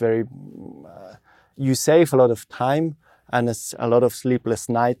 it's very, you save a lot of time and it's a lot of sleepless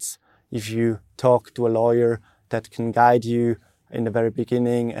nights if you talk to a lawyer that can guide you in the very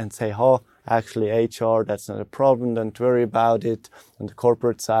beginning and say, oh, actually HR, that's not a problem, don't worry about it. On the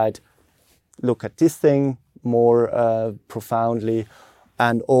corporate side, look at this thing more profoundly.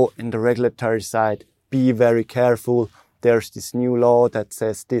 And in the regulatory side, be very careful. There's this new law that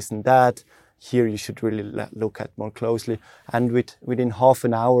says this and that. Here you should really look at more closely. And within half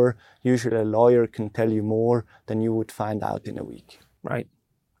an hour, usually a lawyer can tell you more than you would find out in a week. Right.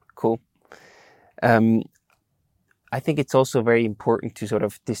 Cool. I think it's also very important to sort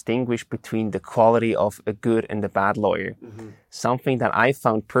of distinguish between the quality of a good and a bad lawyer. Mm-hmm. Something that I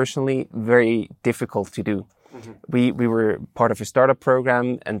found personally very difficult to do. Mm-hmm. We were part of a startup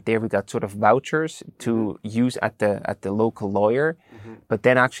program, and there we got sort of vouchers to use at the local lawyer, but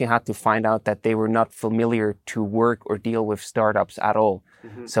then actually had to find out that they were not familiar to work or deal with startups at all.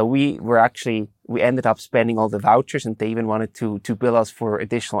 So we ended up spending all the vouchers, and they even wanted to bill us for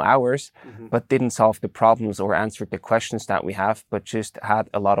additional hours, but didn't solve the problems or answer the questions that we have, but just had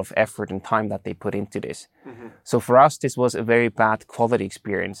a lot of effort and time that they put into this. So for us, this was a very bad quality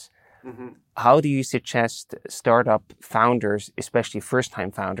experience. How do you suggest startup founders, especially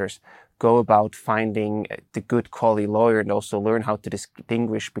first-time founders, go about finding the good quality lawyer and also learn how to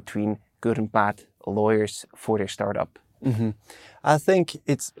distinguish between good and bad lawyers for their startup? I think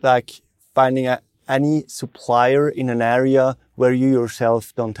it's like finding any supplier in an area where you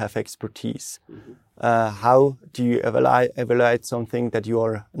yourself don't have expertise. How do you evaluate something that you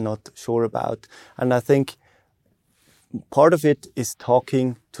are not sure about? And I think part of it is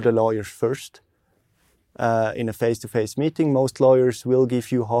talking to the lawyers first. In a face-to-face meeting, most lawyers will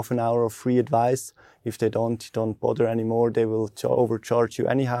give you half an hour of free advice. If they don't bother anymore, they will overcharge you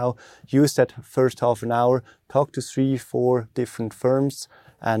anyhow. Use that first half an hour, talk to 3-4 different firms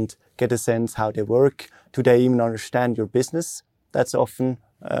and get a sense how they work. Do they even understand your business? That's often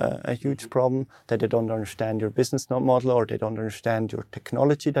a huge problem, that they don't understand your business model or they don't understand your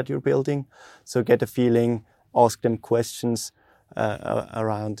technology that you're building. So get a feeling, ask them questions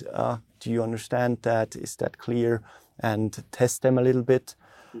around, do you understand that? Is that clear? And test them a little bit.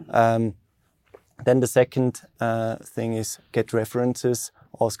 Then the second thing is get references,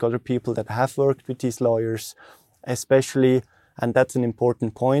 ask other people that have worked with these lawyers, especially, and that's an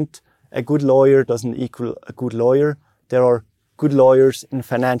important point, a good lawyer doesn't equal a good lawyer. There are good lawyers in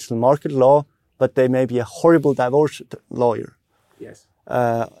financial market law, but they may be a horrible divorce lawyer. Yes.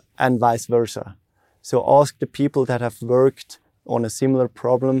 And vice versa. So ask the people that have worked on a similar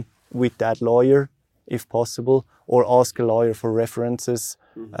problem with that lawyer, if possible, or ask a lawyer for references.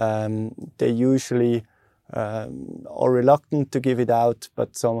 They usually are reluctant to give it out,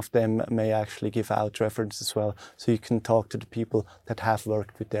 but some of them may actually give out references as well. So you can talk to the people that have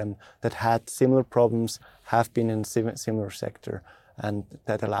worked with them, that had similar problems, have been in a similar sector, and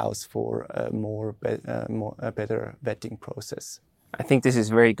that allows for a better vetting process. I think this is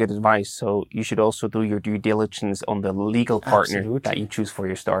very good advice. So you should also do your due diligence on the legal partner Absolutely. that you choose for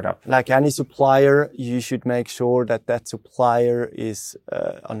your startup. Like any supplier, you should make sure that that supplier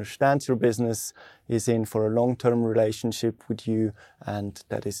understands your business, is in for a long-term relationship with you, and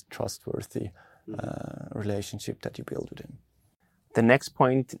that is trustworthy relationship that you build with him. The next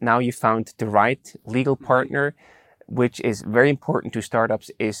point, now you found the right legal partner, which is very important to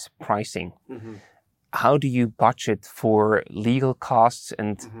startups, is pricing. How do you budget for legal costs,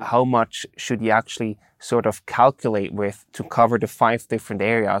 and how much should you actually sort of calculate with to cover the 5 different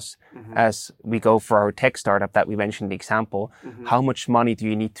areas as we go for our tech startup that we mentioned in the example? How much money do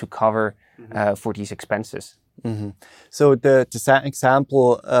you need to cover for these expenses? So the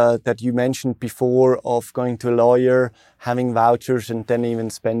example that you mentioned before of going to a lawyer, having vouchers, and then even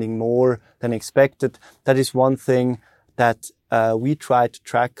spending more than expected, that is one thing that we try to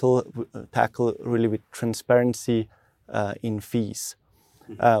tackle really with transparency in fees.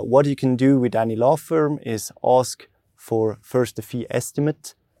 What you can do with any law firm is ask for first a fee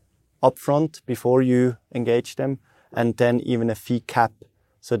estimate upfront before you engage them, and then even a fee cap.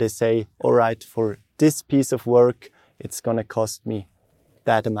 So they say, all right, for this piece of work, it's going to cost me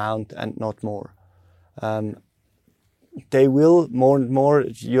that amount and not more. They will more and more,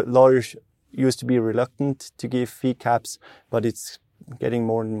 lawyers used to be reluctant to give fee caps, but it's getting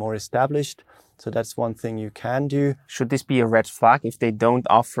more and more established. So that's one thing you can do. Should this be a red flag if they don't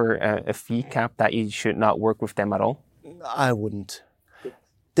offer a fee cap, that you should not work with them at all? I wouldn't.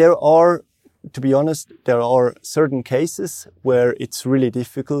 To be honest, there are certain cases where it's really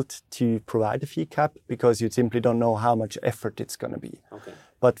difficult to provide a fee cap because you simply don't know how much effort it's going to be. Okay.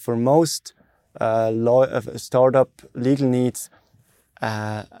 But for most startup legal needs,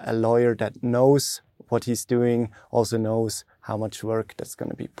 a lawyer that knows what he's doing also knows how much work that's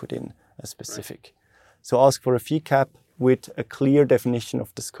going to be put in a specific. Right. So ask for a fee cap with a clear definition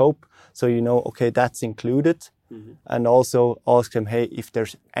of the scope, so you know, okay, that's included. And also ask them, hey, if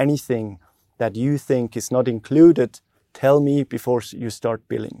there's anything that you think is not included, tell me before you start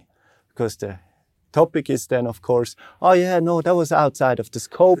billing. Because the topic is then, of course, oh yeah, no, that was outside of the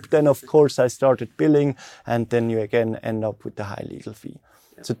scope. Then, of course, I started billing, and then you again end up with the high legal fee.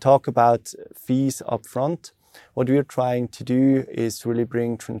 Yeah. So talk about fees up front. What we're trying to do is really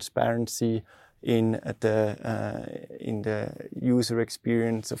bring transparency in the user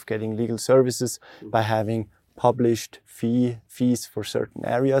experience of getting legal services by having published fees for certain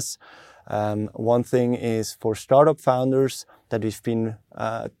areas. One thing is for startup founders that we've been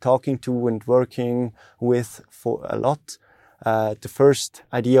talking to and working with for a lot. The first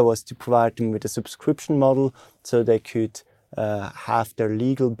idea was to provide them with a subscription model so they could have their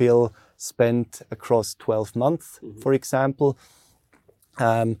legal bill spent across 12 months, for example.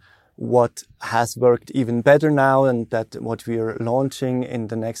 What has worked even better now, and that what we are launching in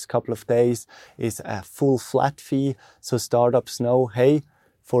the next couple of days, is a full flat fee. So startups know, hey,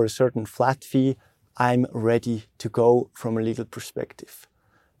 for a certain flat fee, I'm ready to go from a legal perspective.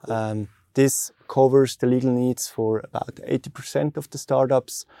 This covers the legal needs for about 80% of the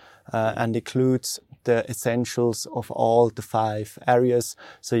startups and includes the essentials of all the 5 areas.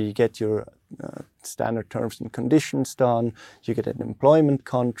 So you get your standard terms and conditions done, you get an employment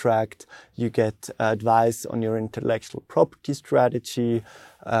contract, you get advice on your intellectual property strategy,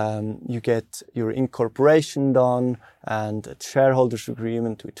 you get your incorporation done and a shareholders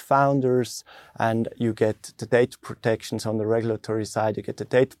agreement with founders, and you get the data protections on the regulatory side, you get the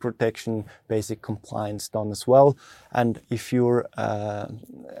data protection basic compliance done as well. And if you're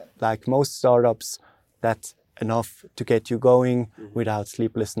like most startups, that's enough to get you going without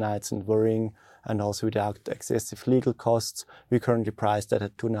sleepless nights and worrying and also without excessive legal costs. We currently price that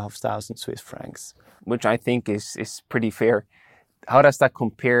at 2,500 Swiss francs. Which I think is pretty fair. How does that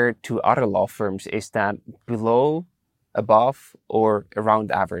compare to other law firms? Is that below, above, or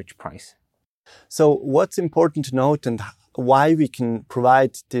around average price? So what's important to note and why we can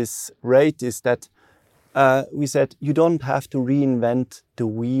provide this rate is that we said you don't have to reinvent the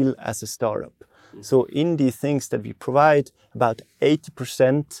wheel as a startup. So in the things that we provide, about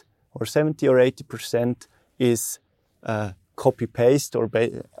 80% or 70 or 80% is copy-paste or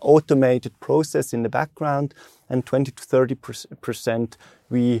automated process in the background, and 20 to 30%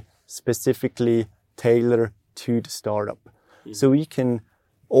 we specifically tailor to the startup. So we can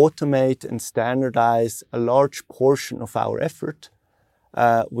automate and standardize a large portion of our effort,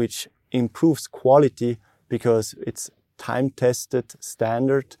 which improves quality because it's time-tested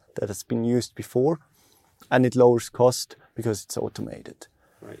standard that has been used before, and it lowers cost because it's automated.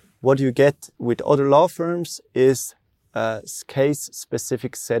 Right. What you get with other law firms is a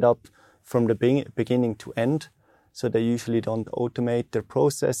case-specific setup from the beginning to end. So they usually don't automate their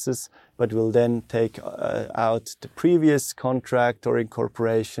processes, but will then take out the previous contract or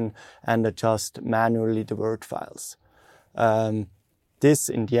incorporation and adjust manually the Word files. This,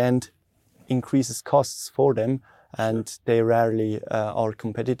 in the end, increases costs for them, and they rarely are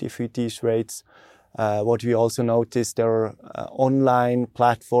competitive with these rates. What we also noticed, there are online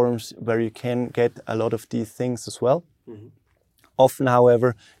platforms where you can get a lot of these things as well. Mm-hmm. Often,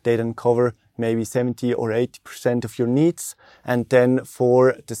 however, they don't cover maybe 70 or 80% of your needs. And then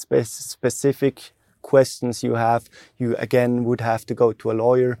for the specific questions you have, you again would have to go to a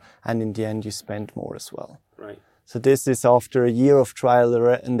lawyer, and in the end you spend more as well. Right. So this is, after a year of trial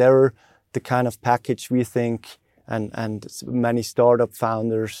and error, the kind of package we think and many startup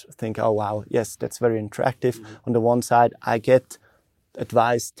founders think, oh wow, yes, that's very attractive. Mm-hmm. On the one side, I get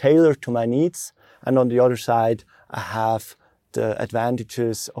advice tailored to my needs, and on the other side, I have the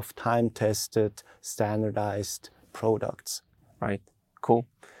advantages of time-tested, standardized products. Right, cool.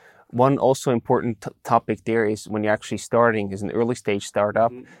 One also important topic there is when you're actually starting as an early stage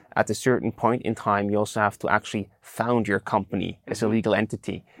startup, mm-hmm. at a certain point in time, you also have to actually found your company mm-hmm. as a legal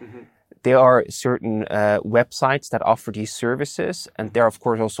entity. Mm-hmm. There are certain websites that offer these services, and there are, of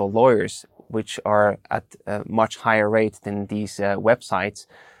course, also lawyers which are at a much higher rate than these websites.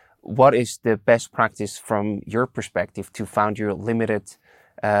 What is the best practice from your perspective to found your limited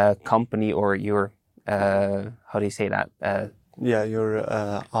company or your, how do you say that? Your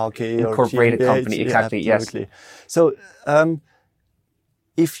AG incorporated or company, exactly, yeah, yes. So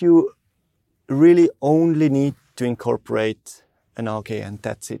if you really only need to incorporate an AG and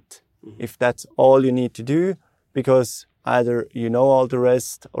that's it, mm-hmm. if that's all you need to do, because either you know all the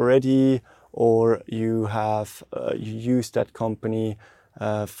rest already or you have you use that company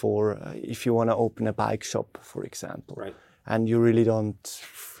for if you want to open a bike shop, for example, right. and you really don't,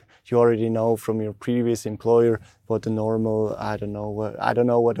 you already know from your previous employer what the normal, I don't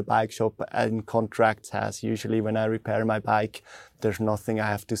know what a bike shop in contracts has. Usually when I repair my bike, there's nothing I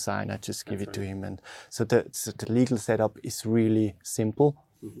have to sign. I just give it to him. And so the legal setup is really simple.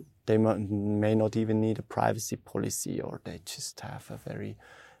 Mm-hmm. They may not even need a privacy policy, or they just have a very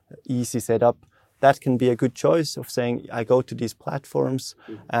easy setup. That can be a good choice of saying, I go to these platforms,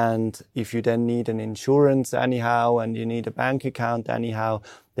 mm-hmm. and if you then need an insurance anyhow, and you need a bank account anyhow,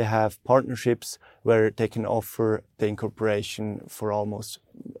 they have partnerships where they can offer the incorporation for almost,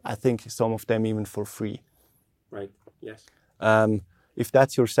 I think some of them even for free. Right, yes. If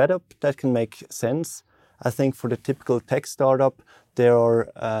that's your setup, that can make sense. I think for the typical tech startup, there are,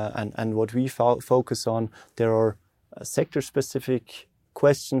 and what we focus on, there are sector-specific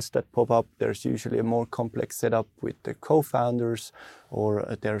questions that pop up. There's usually a more complex setup with the co-founders, or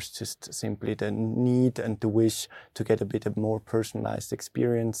there's just simply the need and the wish to get a bit of more personalized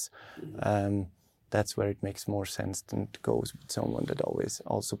experience. Mm-hmm. That's where it makes more sense than to go with someone that always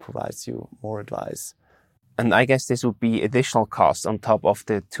also provides you more advice. And I guess this would be additional costs on top of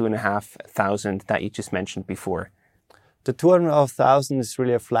the 2,500 that you just mentioned before. The 2,500 is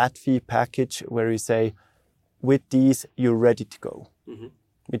really a flat fee package where we say, with these, you're ready to go. Mm-hmm.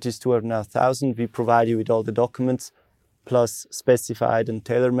 With this 2,500, we provide you with all the documents, plus specified and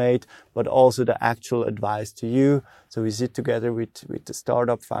tailor-made, but also the actual advice to you. So we sit together with the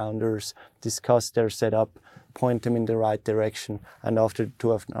startup founders, discuss their setup, point them in the right direction, and after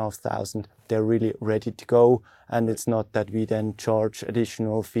 2,500, they're really ready to go. And it's not that we then charge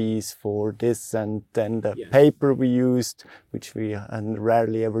additional fees for this and then the paper we used, which we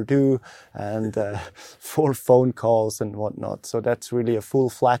rarely ever do, and for phone calls and whatnot. So that's really a full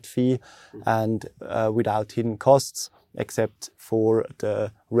flat fee and without hidden costs. except for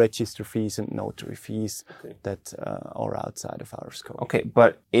the register fees and notary fees that are outside of our scope. Okay,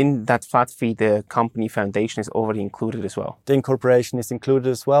 but in that flat fee, the company foundation is already included as well? The incorporation is included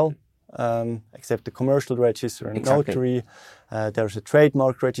as well, except the commercial register and notary. There's a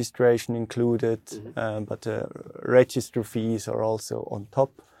trademark registration included, but the register fees are also on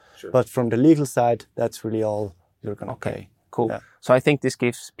top. Sure. But from the legal side, that's really all you're going to pay. Cool. Yeah. So I think this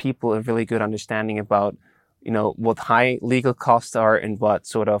gives people a really good understanding about, what high legal costs are and what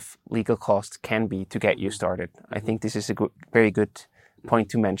sort of legal costs can be to get you started. I think this is a very good point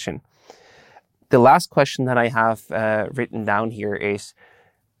to mention. The last question that I have written down here is,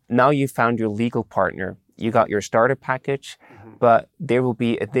 now you found your legal partner, you got your starter package, but there will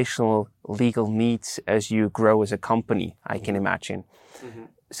be additional legal needs as you grow as a company, I can imagine.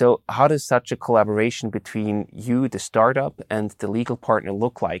 So how does such a collaboration between you, the startup, and the legal partner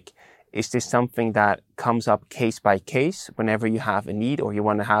look like? Is this something that comes up case by case whenever you have a need or you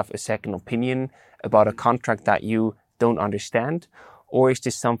want to have a second opinion about a contract that you don't understand? Or is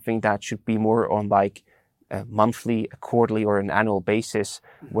this something that should be more on like a monthly, a quarterly, or an annual basis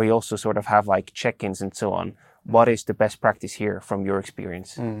where you also sort of have like check-ins and so on? What is the best practice here from your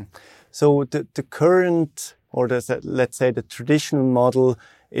experience? So the current, or let's say the traditional model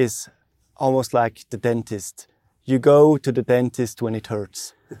is almost like the dentist. You go to the dentist when it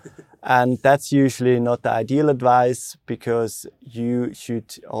hurts. And that's usually not the ideal advice, because you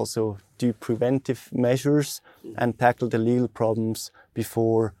should also do preventive measures and tackle the legal problems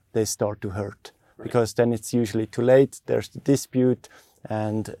before they start to hurt. Right. Because then it's usually too late, there's the dispute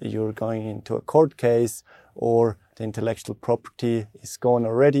and you're going into a court case, or the intellectual property is gone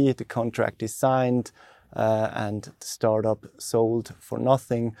already, the contract is signed, and the startup sold for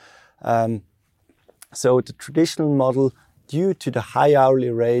nothing. So the traditional model, due to the high hourly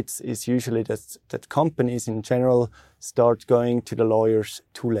rates, is usually that companies in general start going to the lawyers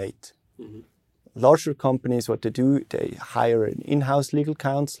too late. Larger companies, what they do, they hire an in-house legal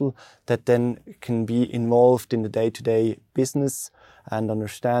counsel that then can be involved in the day-to-day business and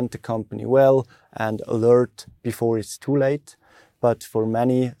understand the company well and alert before it's too late. But for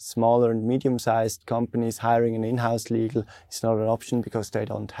many smaller and medium-sized companies, hiring an in-house legal is not an option because they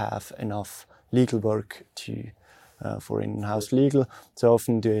don't have enough legal work for in-house legal. So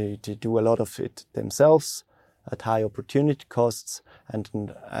often they do a lot of it themselves at high opportunity costs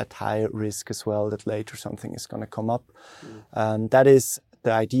and at high risk as well that later something is going to come up. That is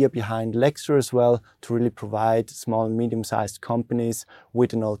the idea behind Lexer as well, to really provide small and medium-sized companies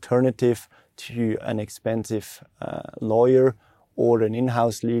with an alternative to an expensive lawyer or an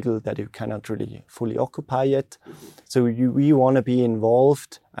in-house legal that you cannot really fully occupy yet. So we want to be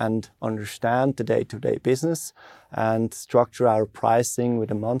involved and understand the day-to-day business and structure our pricing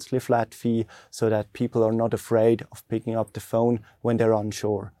with a monthly flat fee so that people are not afraid of picking up the phone when they're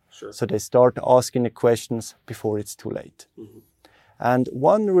unsure. Sure. So they start asking the questions before it's too late. And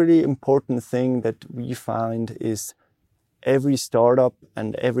one really important thing that we find is every startup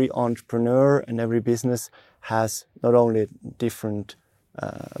and every entrepreneur and every business has not only different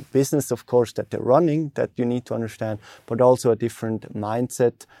business, of course, that they're running that you need to understand, but also a different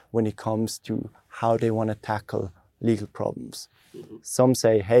mindset when it comes to how they want to tackle legal problems. Some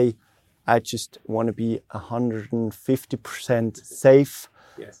say, hey, I just want to be 150% safe.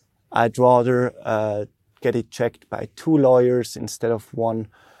 Yes. I'd rather get it checked by 2 lawyers instead of 1.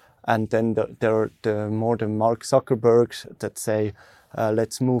 And then there are the Mark Zuckerbergs that say,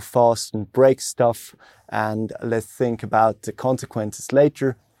 let's move fast and break stuff and let's think about the consequences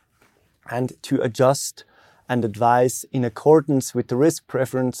later. And to adjust and advise in accordance with the risk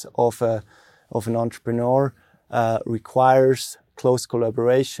preference of an entrepreneur requires close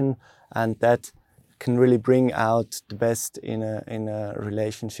collaboration, and that can really bring out the best in a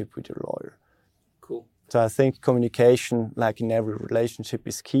relationship with your lawyer. So I think communication, like in every relationship,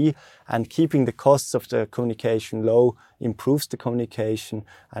 is key, and keeping the costs of the communication low improves the communication.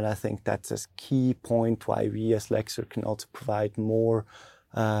 And I think that's a key point why we as Lexer can also provide more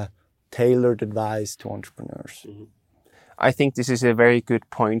tailored advice to entrepreneurs. I think this is a very good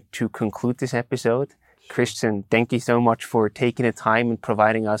point to conclude this episode. Christian, thank you so much for taking the time and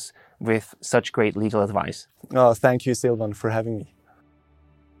providing us with such great legal advice. Oh, thank you, Silvan, for having me.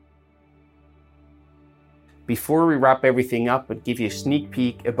 Before we wrap everything up and give you a sneak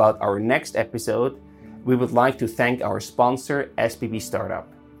peek about our next episode, we would like to thank our sponsor, SBB Startup.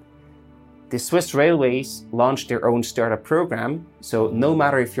 The Swiss Railways launched their own startup program, so no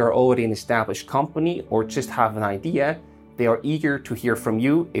matter if you're already an established company or just have an idea, they are eager to hear from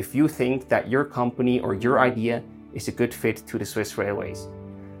you if you think that your company or your idea is a good fit to the Swiss Railways.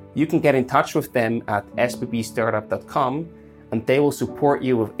 You can get in touch with them at sbbstartup.com, and they will support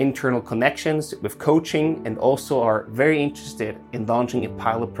you with internal connections, with coaching, and also are very interested in launching a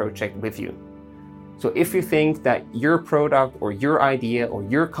pilot project with you. So if you think that your product or your idea or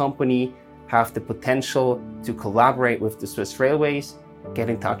your company have the potential to collaborate with the Swiss Railways, get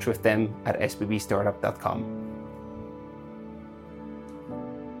in touch with them at sbbstartup.com.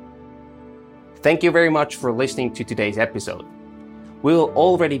 Thank you very much for listening to today's episode. We will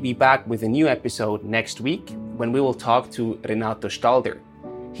already be back with a new episode next week when we will talk to Renato Stalder.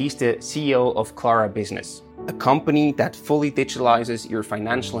 He's the CEO of Clara Business, a company that fully digitalizes your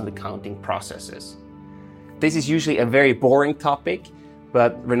financial and accounting processes. This is usually a very boring topic,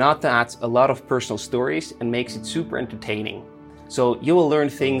 but Renato adds a lot of personal stories and makes it super entertaining. So you will learn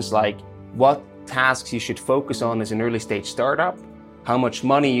things like what tasks you should focus on as an early stage startup, how much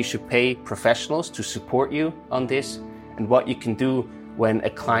money you should pay professionals to support you on this, and what you can do when a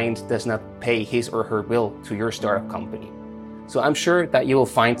client does not pay his or her bill to your startup company. So I'm sure that you will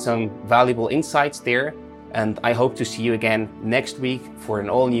find some valuable insights there, and I hope to see you again next week for an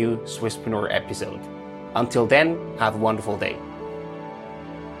all-new Swisspreneur episode. Until then, have a wonderful day.